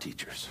like our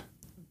teachers.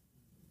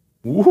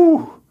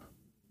 Woo!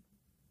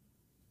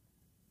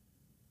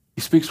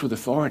 He speaks with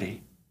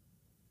authority.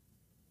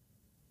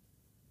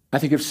 I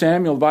think of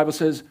Samuel, the Bible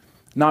says,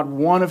 not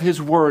one of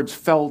his words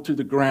fell to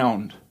the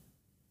ground.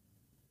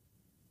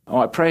 Oh,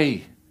 I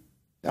pray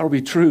that'll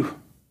be true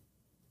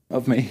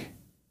of me.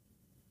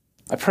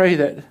 I pray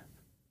that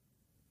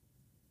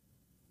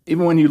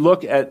even when you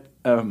look at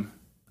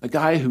a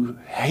guy who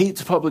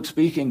hates public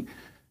speaking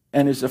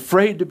and is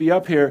afraid to be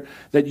up here,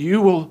 that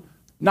you will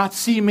not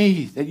see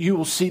me, that you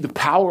will see the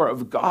power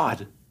of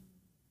God.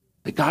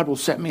 That God will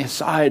set me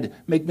aside,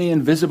 make me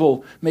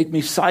invisible, make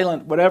me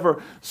silent,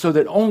 whatever, so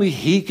that only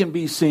he can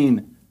be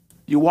seen.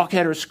 You walk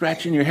out here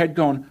scratching your head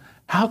going,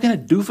 how can a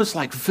doofus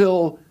like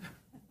Phil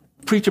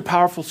preach a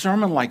powerful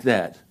sermon like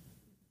that?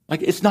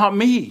 Like, it's not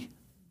me.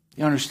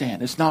 You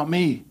understand? It's not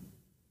me.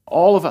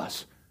 All of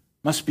us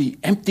must be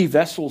empty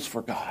vessels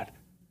for God.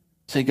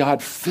 Say,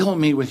 God, fill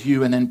me with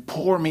you and then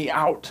pour me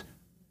out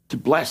to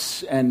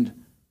bless and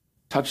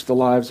touch the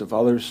lives of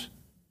others.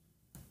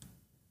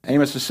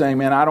 Amos is saying,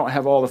 man, I don't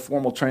have all the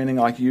formal training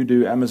like you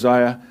do,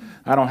 Amaziah.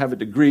 I don't have a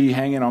degree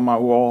hanging on my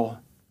wall.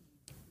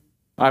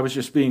 I was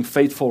just being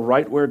faithful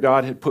right where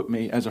God had put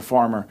me as a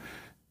farmer.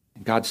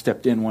 And God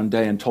stepped in one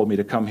day and told me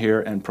to come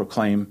here and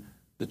proclaim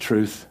the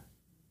truth.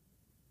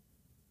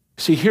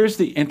 See, here's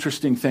the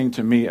interesting thing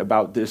to me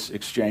about this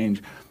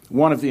exchange.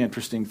 One of the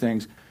interesting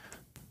things.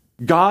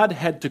 God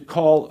had to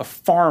call a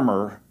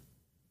farmer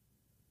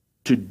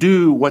to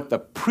do what the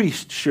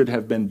priest should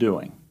have been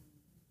doing.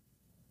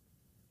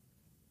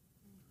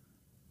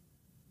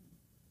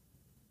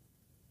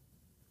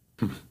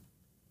 Can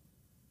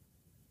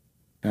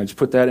I just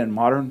put that in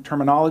modern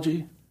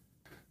terminology?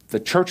 The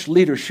church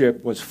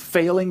leadership was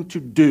failing to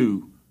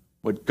do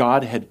what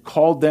God had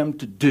called them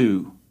to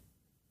do.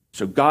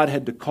 So God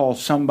had to call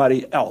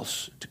somebody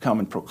else to come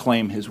and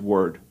proclaim his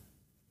word.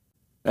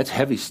 That's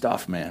heavy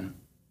stuff, man.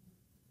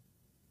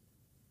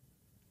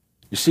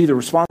 You see, the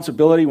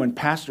responsibility when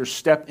pastors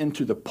step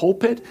into the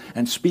pulpit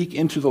and speak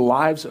into the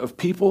lives of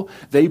people,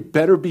 they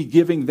better be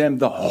giving them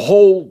the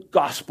whole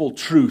gospel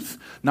truth,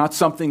 not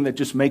something that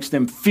just makes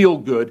them feel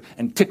good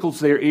and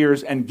tickles their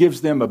ears and gives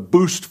them a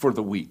boost for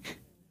the week.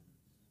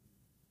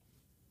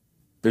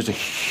 There's a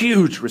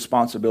huge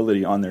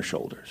responsibility on their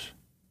shoulders.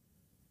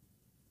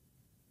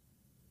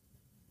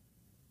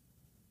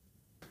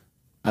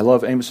 I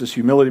love Amos's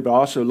humility, but I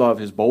also love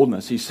his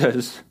boldness. He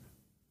says,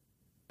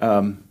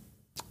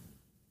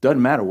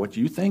 doesn't matter what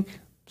you think,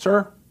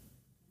 sir.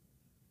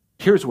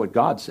 Here's what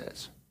God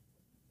says.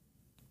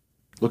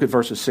 Look at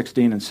verses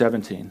 16 and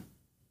 17.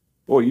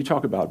 Boy, you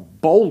talk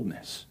about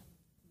boldness.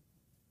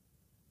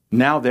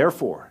 Now,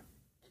 therefore,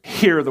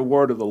 hear the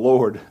word of the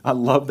Lord. I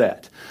love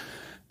that.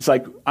 It's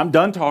like, I'm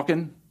done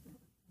talking.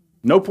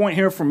 No point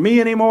here from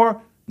me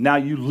anymore. Now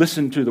you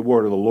listen to the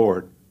word of the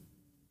Lord.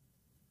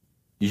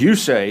 You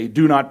say,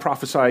 do not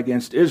prophesy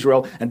against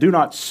Israel, and do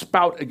not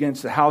spout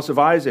against the house of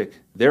Isaac.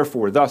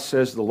 Therefore, thus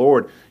says the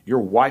Lord, your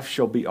wife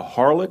shall be a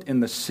harlot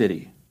in the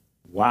city.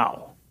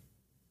 Wow.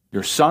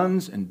 Your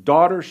sons and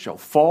daughters shall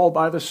fall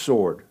by the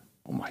sword.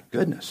 Oh my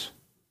goodness.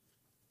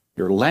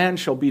 Your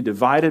land shall be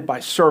divided by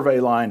survey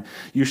line.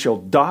 You shall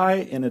die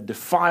in a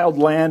defiled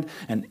land,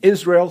 and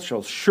Israel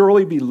shall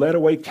surely be led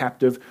away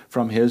captive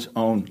from his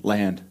own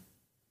land.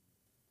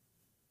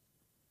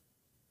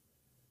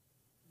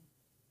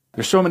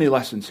 There's so many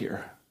lessons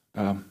here.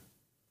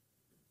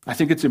 I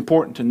think it's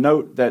important to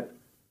note that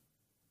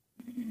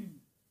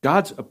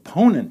God's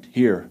opponent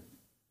here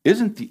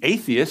isn't the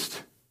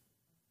atheist,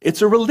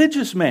 it's a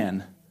religious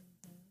man.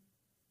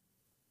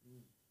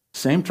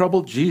 Same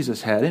trouble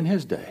Jesus had in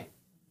his day.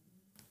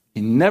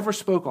 He never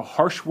spoke a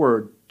harsh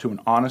word to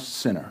an honest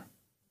sinner.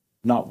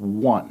 Not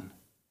one.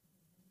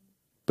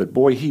 But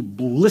boy, he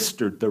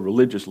blistered the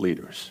religious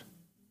leaders.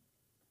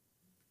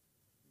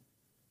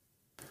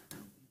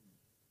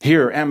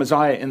 Here,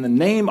 Amaziah, in the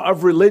name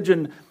of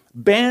religion,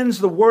 bans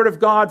the word of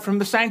God from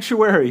the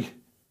sanctuary.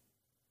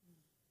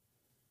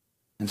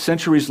 And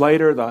centuries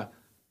later, the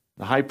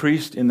high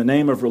priest, in the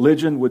name of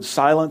religion, would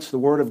silence the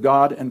word of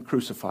God and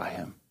crucify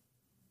him.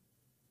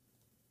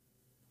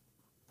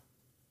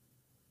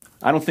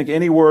 I don't think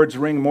any words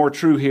ring more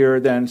true here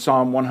than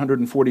Psalm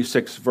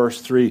 146,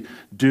 verse 3.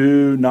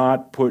 Do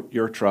not put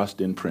your trust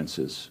in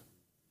princes.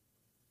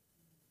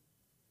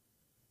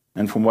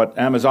 And from what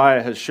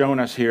Amaziah has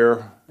shown us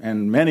here,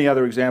 and many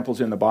other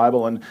examples in the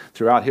Bible and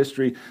throughout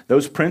history,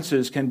 those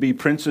princes can be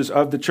princes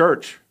of the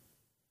church.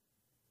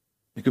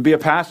 It could be a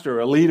pastor,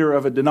 a leader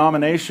of a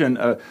denomination,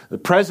 the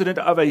president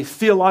of a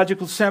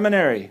theological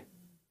seminary.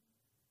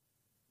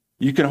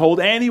 You can hold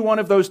any one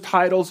of those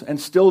titles and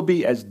still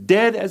be as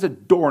dead as a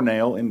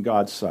doornail in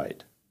God's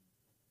sight.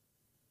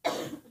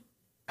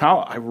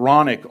 How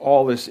ironic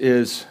all this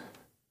is.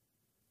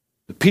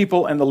 The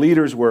people and the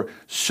leaders were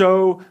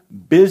so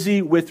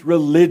busy with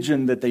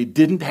religion that they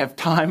didn't have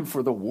time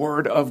for the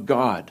Word of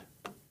God.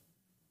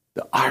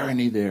 The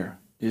irony there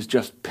is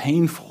just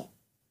painful.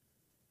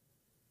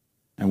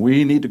 And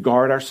we need to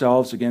guard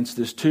ourselves against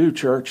this too,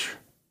 church.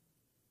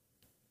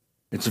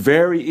 It's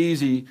very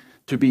easy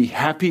to be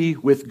happy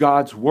with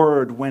God's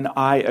Word when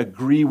I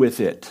agree with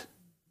it.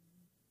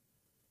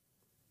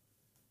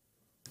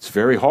 It's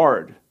very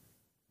hard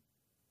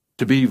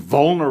to be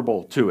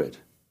vulnerable to it,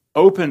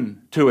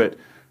 open to it,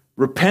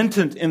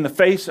 repentant in the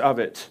face of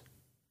it,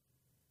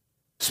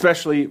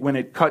 especially when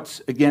it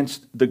cuts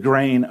against the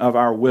grain of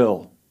our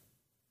will.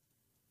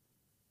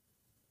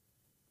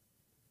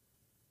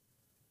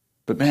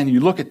 But man, you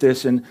look at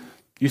this and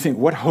you think,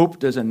 what hope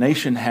does a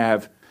nation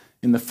have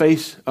in the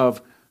face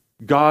of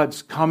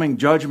God's coming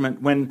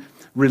judgment when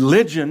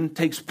religion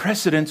takes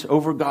precedence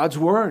over God's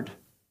word?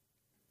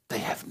 They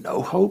have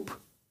no hope.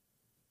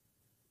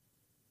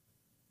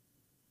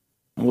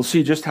 And we'll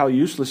see just how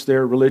useless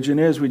their religion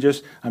is.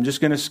 I'm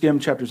just going to skim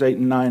chapters 8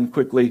 and 9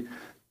 quickly.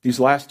 These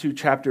last two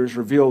chapters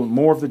reveal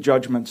more of the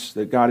judgments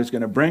that God is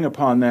going to bring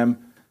upon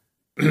them.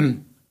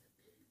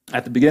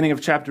 At the beginning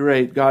of chapter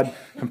 8, God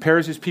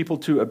compares his people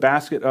to a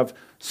basket of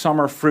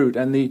summer fruit.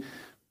 And it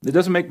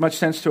doesn't make much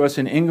sense to us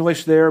in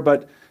English there,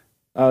 but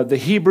the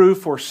Hebrew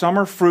for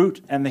summer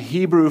fruit and the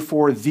Hebrew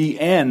for the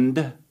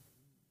end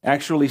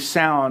actually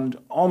sound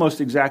almost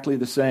exactly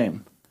the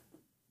same.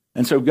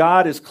 And so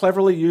God is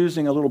cleverly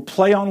using a little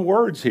play on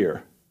words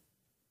here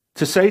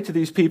to say to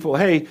these people,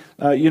 hey,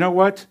 you know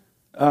what?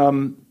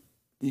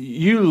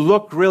 You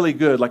look really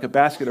good, like a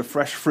basket of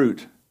fresh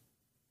fruit.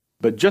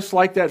 But just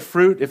like that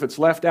fruit, if it's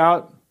left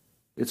out,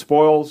 it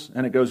spoils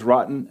and it goes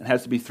rotten and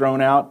has to be thrown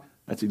out.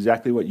 That's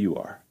exactly what you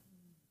are.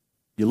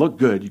 You look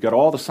good. You've got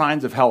all the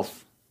signs of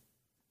health.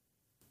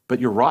 But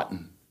you're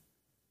rotten.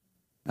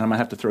 And I'm going to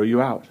have to throw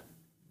you out.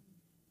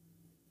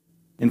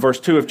 In verse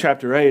 2 of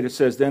chapter 8, it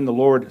says, Then the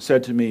Lord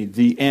said to me,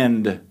 the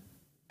end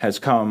has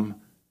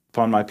come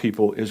upon my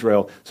people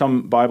Israel.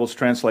 Some Bibles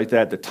translate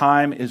that, the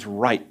time is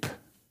ripe.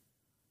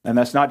 And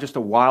that's not just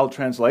a wild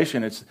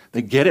translation.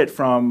 They get it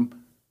from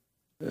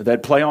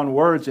that play on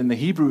words in the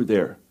Hebrew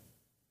there.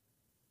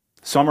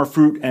 Summer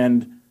fruit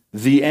and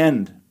the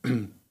end.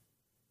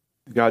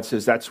 God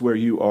says, that's where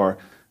you are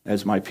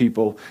as my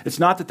people. It's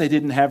not that they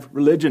didn't have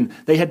religion.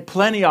 They had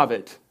plenty of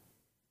it.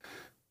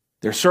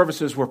 Their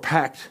services were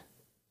packed.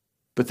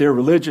 But their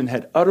religion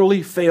had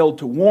utterly failed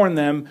to warn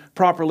them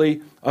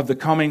properly of the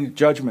coming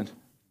judgment.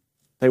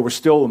 They were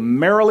still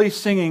merrily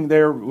singing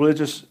their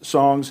religious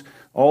songs,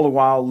 all the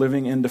while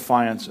living in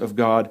defiance of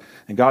God.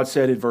 And God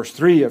said in verse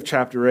 3 of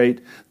chapter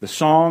 8, the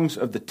songs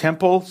of the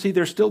temple, see,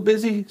 they're still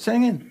busy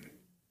singing.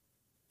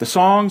 The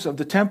songs of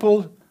the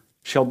temple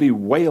shall be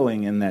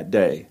wailing in that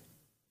day,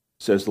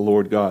 says the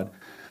Lord God.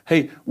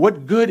 Hey,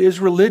 what good is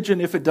religion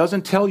if it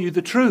doesn't tell you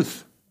the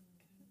truth?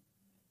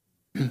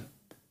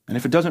 And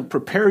if it doesn't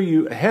prepare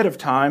you ahead of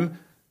time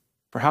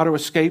for how to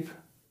escape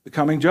the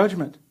coming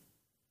judgment?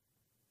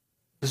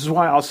 This is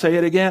why I'll say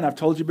it again. I've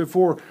told you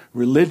before,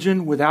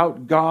 religion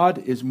without God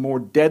is more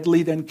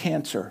deadly than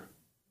cancer.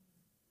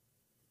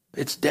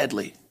 It's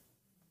deadly.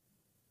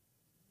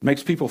 It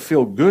makes people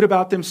feel good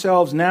about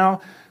themselves now,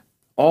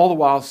 all the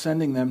while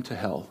sending them to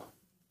hell.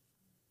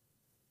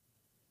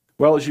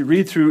 Well, as you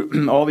read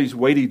through all these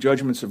weighty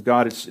judgments of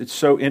God, it's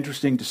so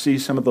interesting to see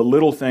some of the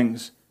little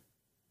things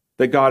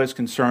that God is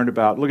concerned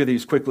about. Look at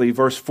these quickly.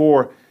 Verse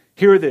 4,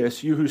 hear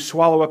this, you who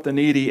swallow up the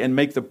needy and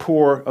make the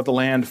poor of the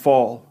land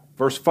fall.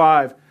 Verse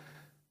 5,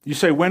 you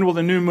say, when will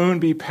the new moon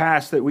be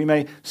passed that we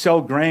may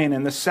sell grain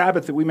and the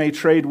Sabbath that we may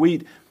trade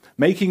wheat?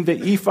 making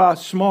the ephah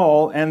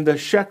small and the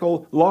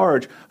shekel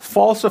large,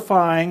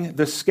 falsifying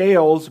the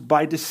scales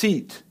by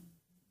deceit.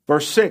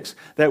 Verse 6,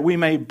 that we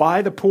may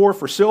buy the poor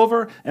for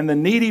silver and the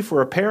needy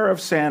for a pair of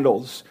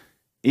sandals,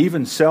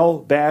 even sell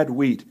bad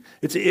wheat.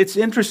 It's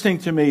interesting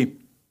to me,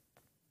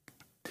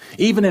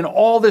 even in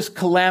all this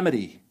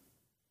calamity,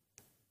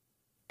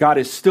 God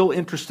is still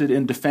interested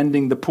in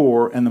defending the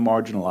poor and the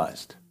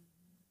marginalized.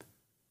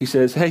 He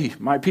says, hey,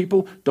 my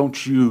people,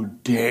 don't you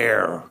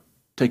dare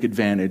take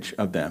advantage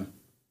of them.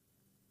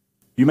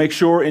 You make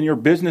sure in your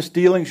business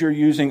dealings you're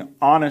using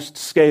honest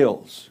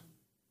scales.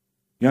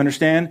 You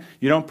understand?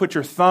 You don't put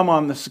your thumb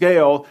on the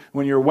scale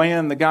when you're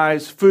weighing the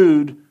guy's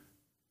food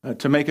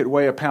to make it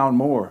weigh a pound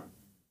more,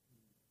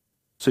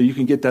 so you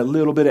can get that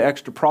little bit of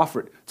extra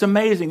profit. It's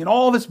amazing. And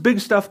all this big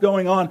stuff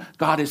going on,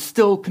 God is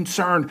still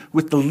concerned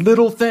with the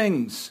little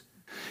things.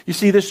 You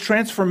see, this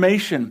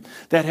transformation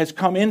that has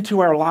come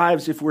into our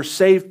lives, if we're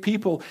saved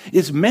people,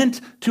 is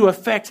meant to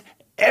affect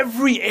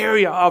every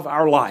area of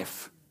our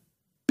life,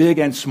 big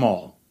and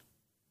small.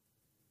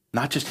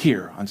 Not just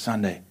here on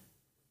Sunday.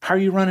 How are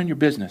you running your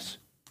business?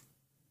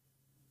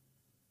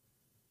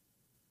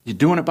 You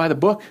doing it by the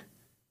book?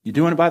 You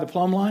doing it by the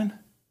plumb line?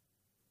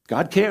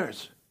 God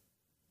cares.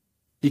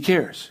 He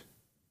cares.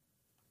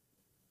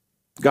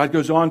 God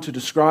goes on to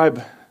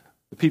describe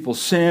the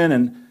people's sin,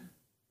 and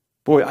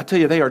boy, I tell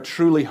you, they are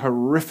truly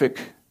horrific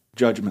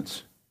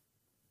judgments.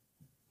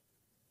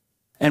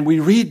 And we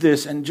read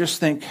this and just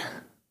think,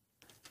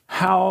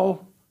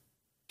 how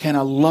can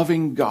a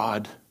loving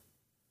God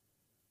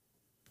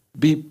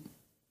be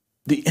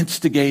the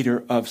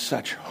instigator of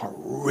such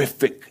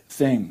horrific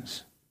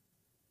things?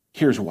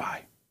 Here's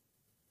why.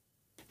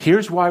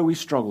 Here's why we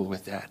struggle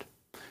with that.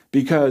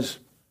 Because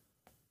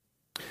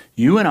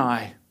you and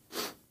I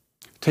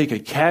take a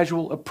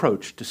casual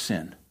approach to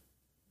sin.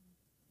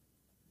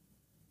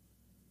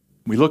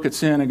 We look at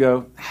sin and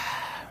go,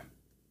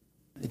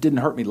 it didn't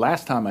hurt me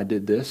last time I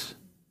did this.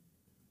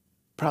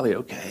 Probably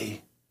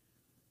okay.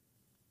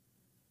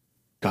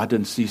 God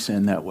doesn't see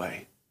sin that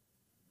way.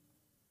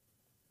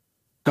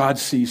 God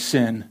sees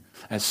sin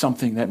as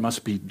something that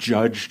must be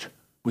judged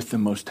with the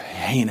most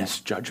heinous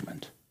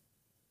judgment,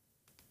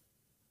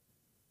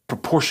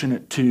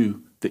 proportionate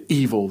to the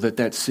evil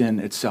that sin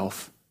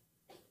itself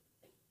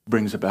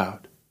brings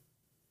about.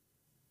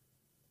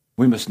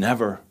 We must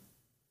never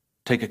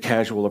take a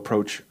casual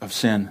approach of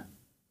sin.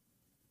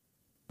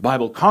 The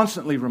Bible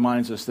constantly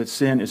reminds us that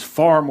sin is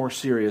far more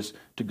serious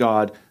to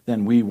God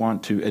than we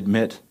want to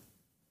admit.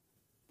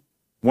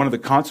 One of the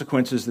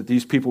consequences that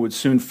these people would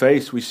soon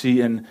face, we see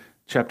in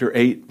chapter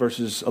 8,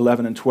 verses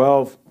 11 and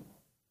 12.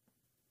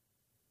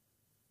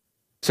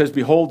 It says,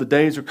 behold, the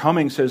days are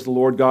coming, says the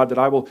Lord God, that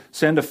I will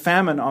send a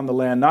famine on the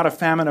land, not a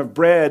famine of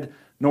bread,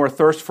 nor a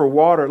thirst for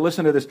water.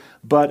 Listen to this,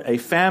 but a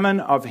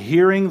famine of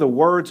hearing the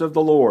words of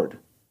the Lord.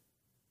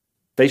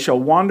 They shall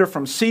wander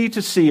from sea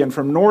to sea and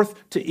from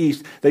north to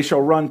east. They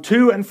shall run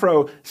to and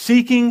fro,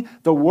 seeking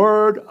the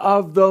word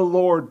of the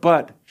Lord,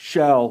 but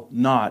shall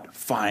not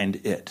find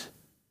it.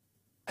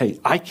 Hey,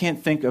 I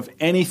can't think of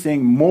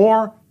anything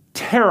more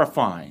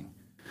terrifying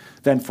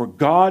than for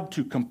God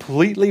to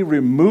completely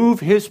remove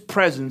his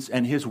presence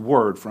and his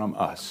word from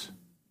us.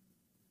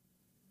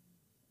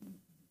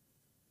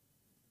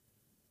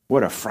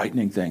 What a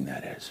frightening thing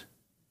that is.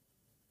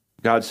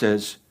 God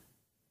says,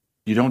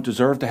 you don't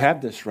deserve to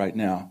have this right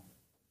now.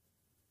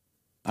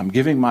 I'm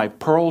giving my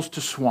pearls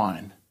to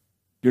swine.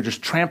 You're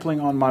just trampling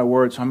on my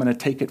word, so I'm going to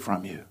take it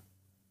from you.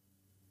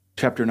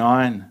 Chapter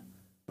 9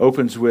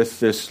 opens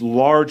with this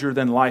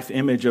larger-than-life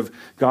image of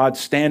God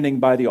standing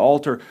by the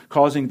altar,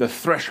 causing the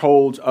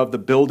thresholds of the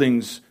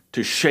buildings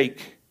to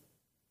shake.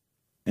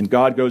 And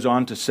God goes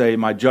on to say,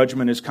 my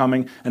judgment is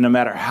coming, and no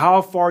matter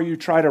how far you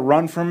try to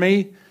run from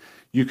me,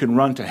 you can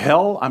run to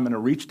hell. I'm going to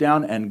reach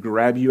down and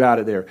grab you out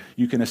of there.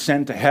 You can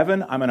ascend to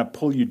heaven. I'm going to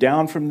pull you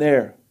down from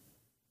there.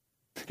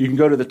 You can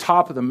go to the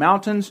top of the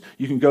mountains.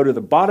 You can go to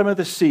the bottom of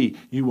the sea.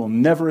 You will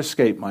never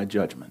escape my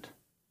judgment.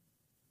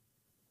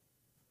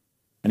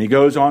 And he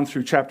goes on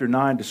through chapter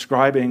 9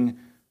 describing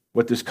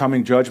what this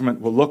coming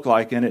judgment will look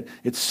like. And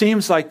it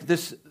seems like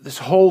this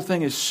whole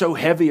thing is so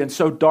heavy and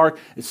so dark.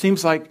 It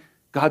seems like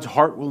God's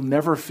heart will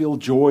never feel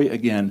joy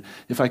again,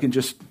 if I can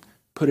just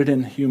put it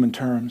in human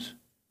terms.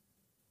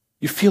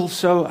 You feel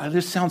so,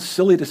 this sounds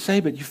silly to say,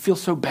 but you feel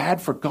so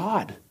bad for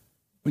God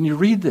when you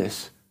read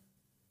this.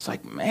 It's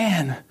like,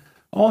 man,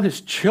 all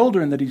his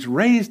children that he's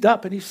raised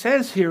up. And he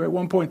says here at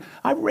one point,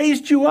 I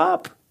raised you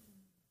up.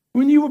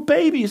 When you were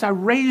babies, I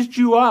raised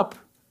you up.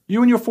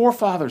 You and your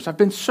forefathers, I've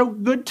been so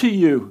good to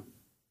you.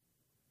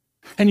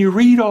 And you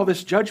read all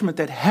this judgment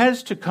that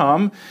has to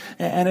come,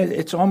 and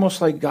it's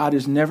almost like God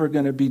is never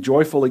going to be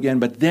joyful again.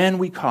 But then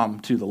we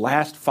come to the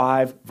last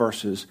 5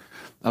 verses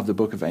of the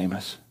book of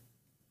Amos.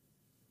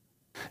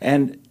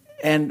 And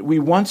we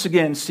once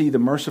again see the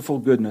merciful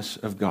goodness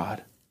of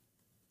God.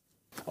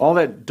 All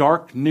that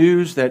dark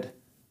news that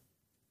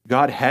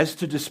God has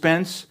to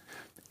dispense,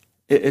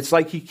 it's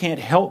like he can't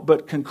help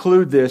but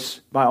conclude this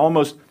by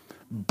almost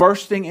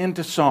bursting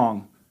into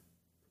song.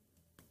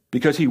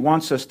 because he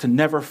wants us to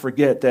never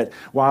forget that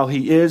while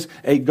he is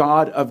a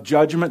God of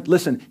judgment,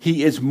 listen,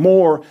 he is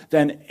more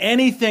than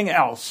anything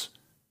else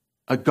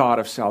a God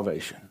of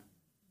salvation.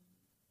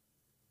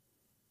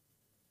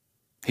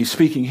 He's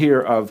speaking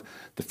here of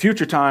the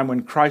future time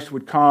when Christ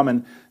would come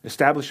and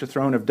establish the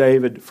throne of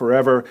David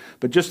forever.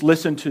 But just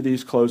listen to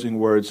these closing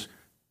words,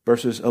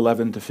 verses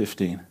 11 to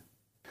 15.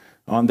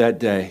 On that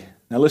day.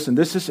 Now listen,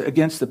 this is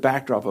against the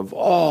backdrop of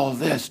all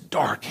this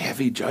dark,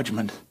 heavy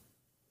judgment.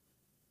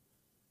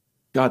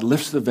 God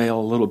lifts the veil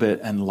a little bit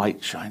and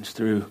light shines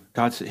through.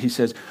 He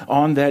says,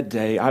 on that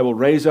day I will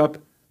raise up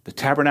the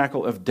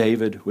tabernacle of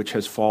David, which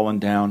has fallen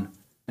down,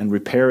 and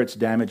repair its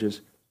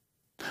damages.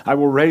 I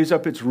will raise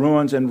up its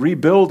ruins and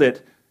rebuild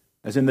it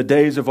as in the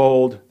days of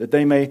old, that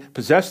they may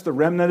possess the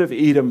remnant of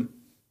Edom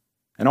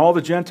and all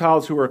the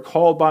Gentiles who are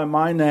called by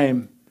my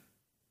name,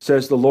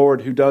 says the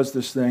Lord who does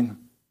this thing.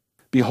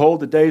 Behold,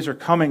 the days are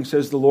coming,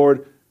 says the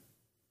Lord,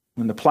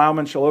 when the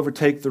plowman shall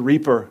overtake the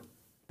reaper.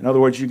 In other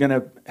words, you're going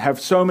to have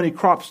so many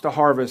crops to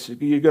harvest.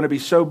 You're going to be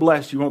so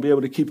blessed you won't be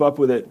able to keep up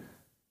with it.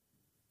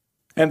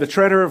 And the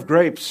treader of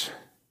grapes,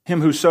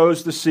 him who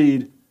sows the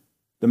seed,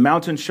 the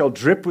mountains shall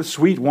drip with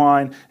sweet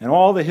wine, and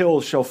all the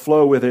hills shall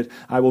flow with it.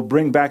 I will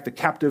bring back the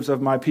captives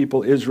of my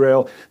people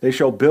Israel. They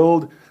shall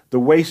build the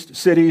waste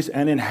cities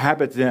and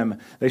inhabit them.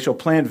 They shall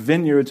plant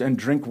vineyards and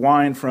drink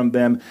wine from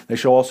them. They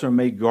shall also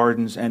make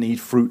gardens and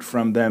eat fruit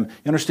from them.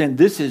 You understand,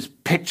 this is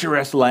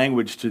picturesque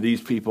language to these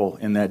people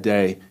in that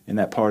day, in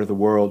that part of the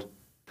world.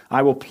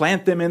 I will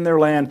plant them in their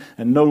land,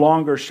 and no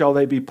longer shall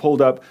they be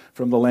pulled up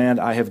from the land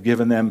I have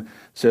given them,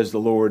 says the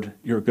Lord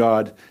your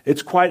God.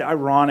 It's quite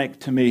ironic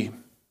to me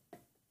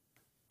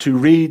to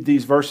read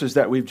these verses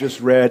that we've just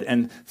read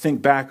and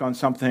think back on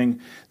something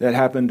that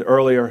happened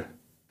earlier.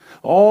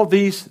 All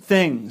these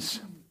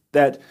things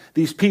that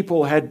these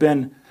people had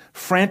been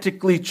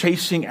frantically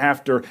chasing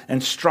after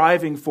and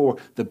striving for,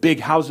 the big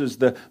houses,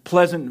 the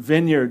pleasant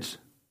vineyards.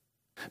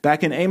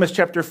 Back in Amos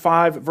chapter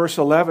 5, verse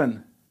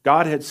 11,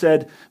 God had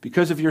said,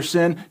 because of your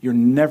sin, you're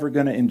never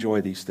going to enjoy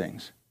these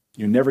things.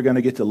 You're never going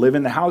to get to live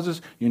in the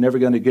houses. You're never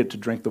going to get to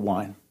drink the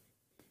wine.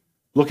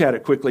 Look at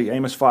it quickly,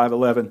 Amos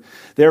 5:11.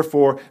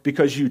 Therefore,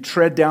 because you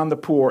tread down the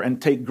poor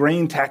and take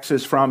grain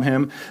taxes from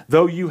him,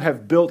 though you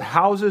have built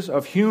houses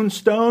of hewn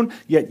stone,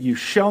 yet you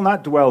shall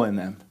not dwell in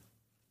them.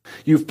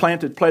 You've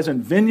planted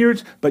pleasant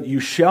vineyards, but you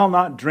shall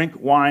not drink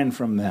wine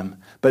from them.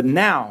 But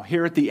now,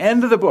 here at the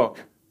end of the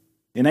book,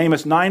 in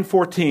Amos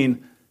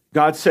 9:14,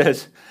 God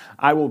says,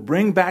 I will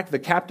bring back the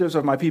captives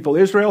of my people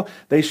Israel.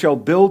 They shall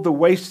build the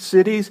waste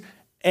cities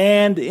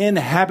and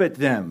inhabit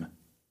them.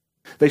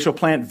 They shall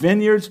plant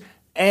vineyards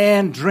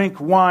and drink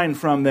wine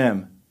from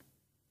them.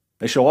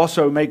 They shall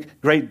also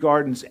make great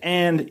gardens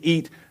and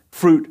eat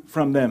fruit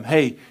from them.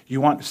 Hey, you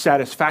want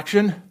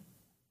satisfaction?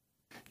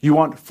 You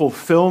want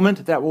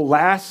fulfillment that will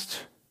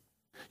last?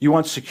 You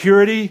want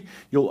security?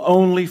 You'll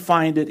only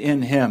find it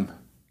in Him.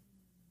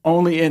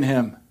 Only in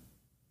Him.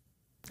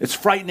 It's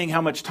frightening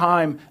how much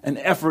time and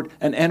effort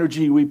and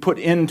energy we put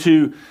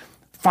into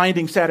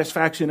finding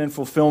satisfaction and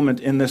fulfillment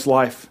in this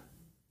life.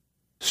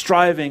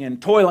 Striving and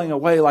toiling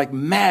away like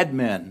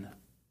madmen.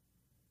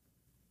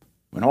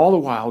 When all the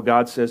while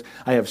God says,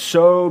 I have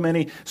so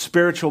many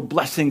spiritual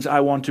blessings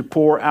I want to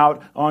pour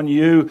out on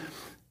you,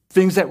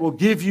 things that will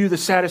give you the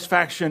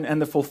satisfaction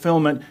and the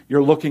fulfillment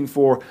you're looking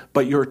for,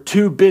 but you're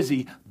too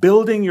busy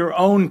building your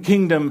own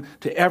kingdom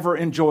to ever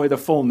enjoy the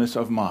fullness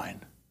of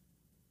mine.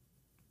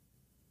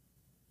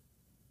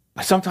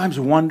 I sometimes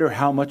wonder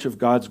how much of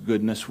God's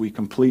goodness we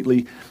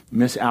completely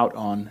miss out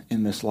on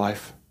in this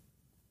life.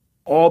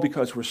 All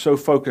because we're so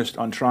focused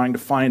on trying to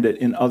find it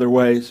in other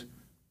ways.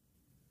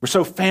 We're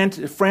so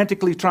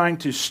frantically trying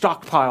to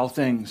stockpile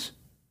things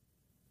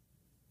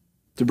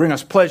to bring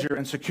us pleasure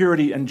and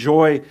security and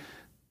joy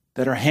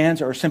that our hands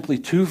are simply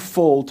too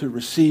full to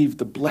receive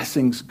the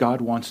blessings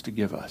God wants to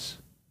give us.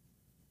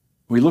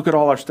 We look at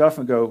all our stuff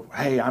and go,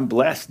 hey, I'm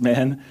blessed,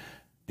 man.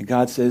 And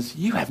God says,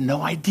 you have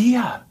no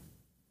idea.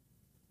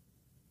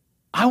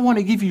 I want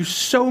to give you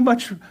so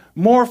much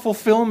more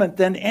fulfillment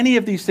than any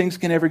of these things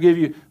can ever give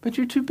you, but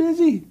you're too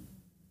busy.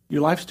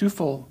 Your life's too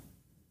full.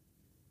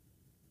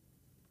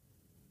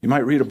 You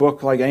might read a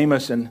book like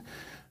Amos and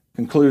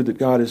conclude that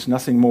God is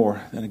nothing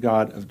more than a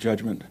God of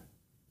judgment.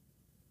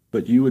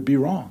 But you would be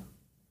wrong.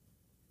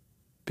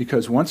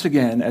 Because once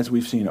again, as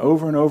we've seen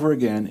over and over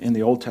again in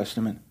the Old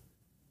Testament,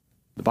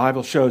 the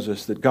Bible shows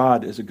us that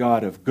God is a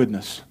God of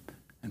goodness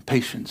and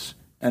patience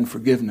and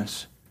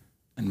forgiveness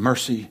and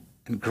mercy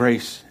and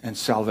grace and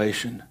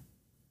salvation.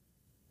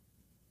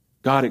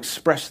 God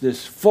expressed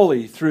this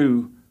fully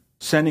through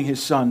sending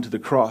His Son to the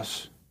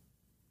cross.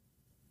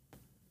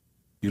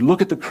 You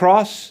look at the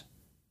cross,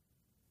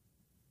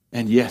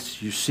 and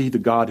yes, you see the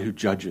God who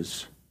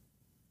judges.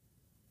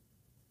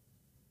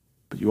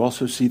 But you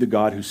also see the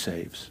God who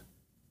saves.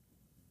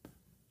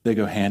 They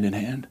go hand in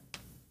hand.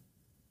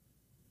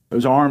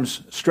 Those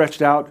arms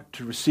stretched out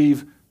to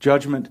receive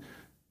judgment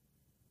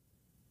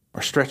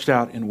are stretched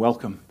out in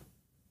welcome.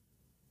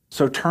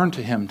 So turn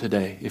to Him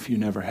today if you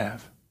never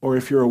have, or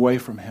if you're away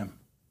from Him.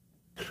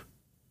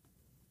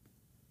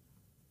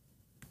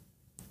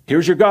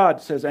 Here's your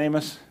God, says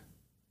Amos.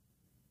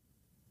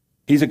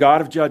 He's a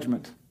God of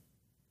judgment.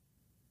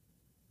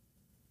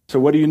 So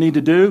what do you need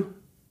to do?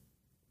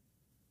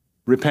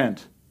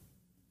 Repent.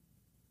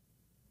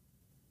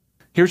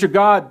 Here's your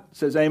God,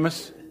 says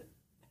Amos.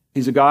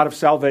 He's a God of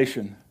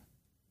salvation.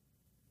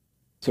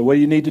 So what do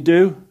you need to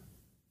do?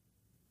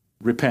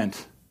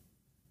 Repent.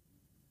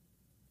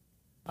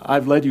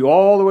 I've led you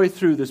all the way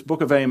through this book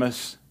of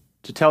Amos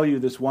to tell you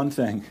this one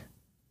thing.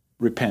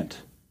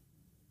 Repent.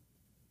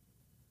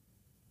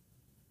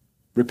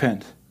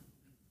 Repent.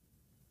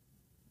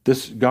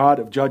 This God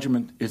of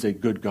judgment is a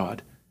good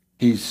God.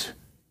 He's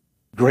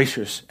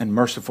gracious and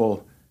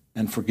merciful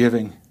and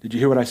forgiving. Did you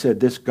hear what I said?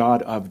 This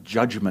God of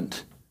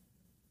judgment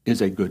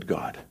is a good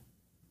God.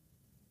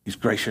 He's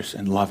gracious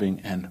and loving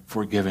and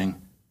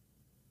forgiving.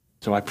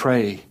 So I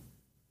pray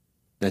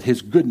that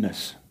his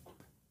goodness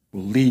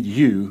will lead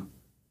you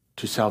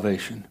to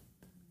salvation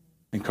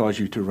and cause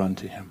you to run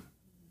to him.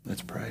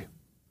 Let's pray.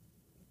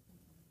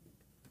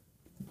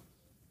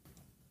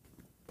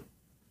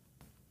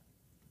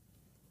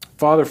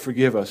 Father,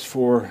 forgive us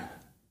for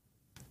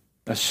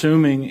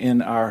assuming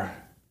in our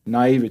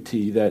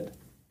naivety that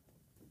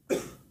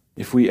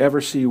if we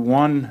ever see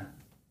one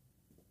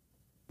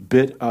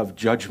bit of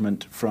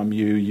judgment from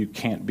you, you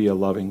can't be a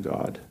loving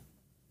God.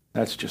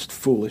 That's just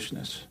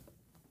foolishness.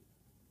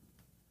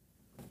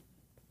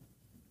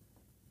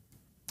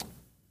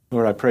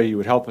 Lord, I pray you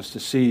would help us to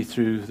see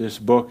through this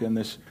book and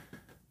this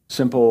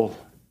simple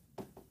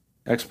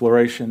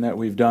exploration that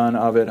we've done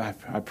of it. I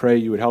pray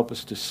you would help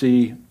us to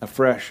see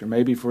afresh, or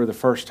maybe for the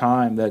first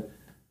time, that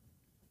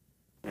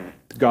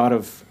the God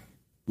of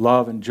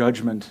love and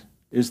judgment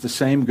is the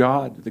same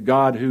God, the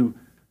God who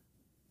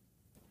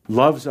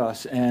loves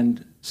us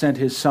and sent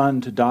his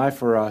Son to die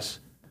for us,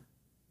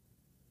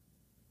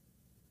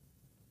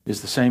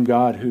 is the same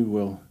God who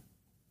will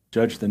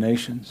judge the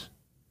nations.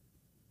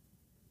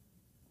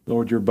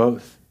 Lord, you're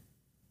both.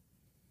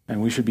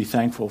 And we should be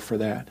thankful for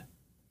that,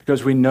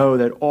 because we know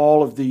that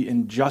all of the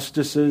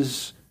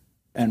injustices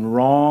and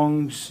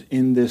wrongs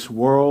in this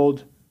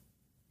world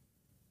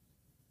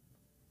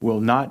will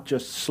not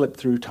just slip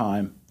through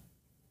time.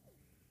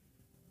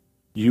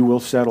 You will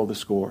settle the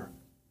score.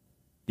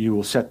 You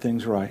will set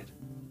things right.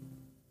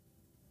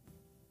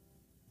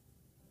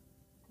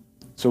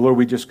 So, Lord,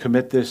 we just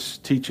commit this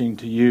teaching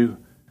to you.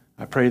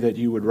 I pray that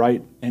you would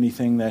right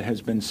anything that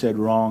has been said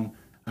wrong.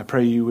 I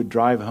pray you would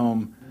drive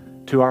home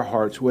to our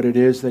hearts what it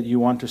is that you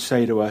want to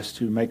say to us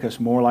to make us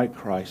more like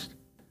Christ.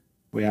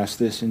 We ask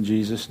this in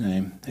Jesus'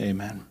 name.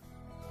 Amen.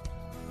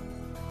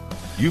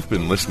 You've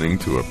been listening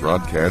to a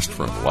broadcast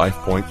from Life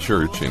Point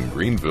Church in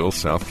Greenville,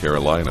 South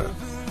Carolina.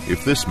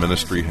 If this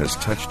ministry has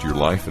touched your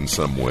life in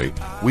some way,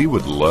 we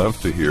would love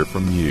to hear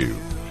from you.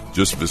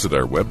 Just visit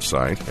our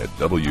website at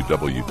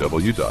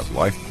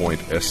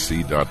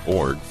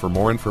www.lifepointsc.org for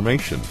more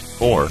information.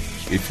 Or,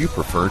 if you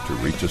prefer to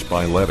reach us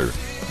by letter,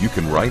 you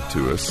can write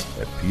to us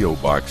at P.O.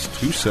 Box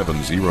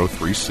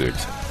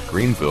 27036,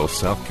 Greenville,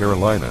 South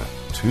Carolina,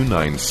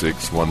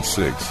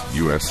 29616,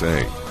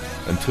 USA.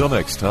 Until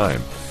next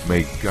time,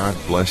 may God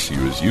bless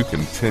you as you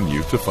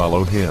continue to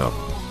follow Him.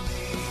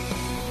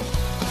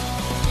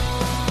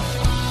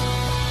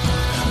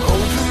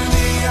 Open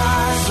the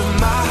eyes of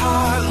my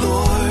heart,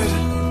 Lord.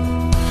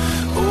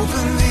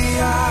 Open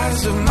the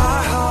eyes of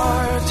my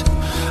heart.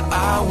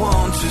 I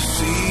want to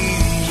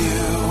see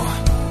you.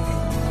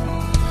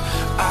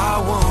 I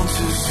want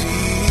to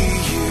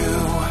see you.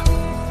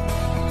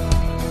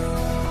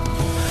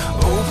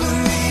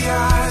 Open the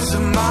eyes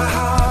of my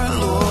heart,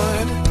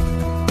 Lord.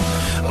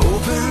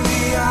 Open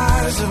the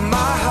eyes of my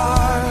heart.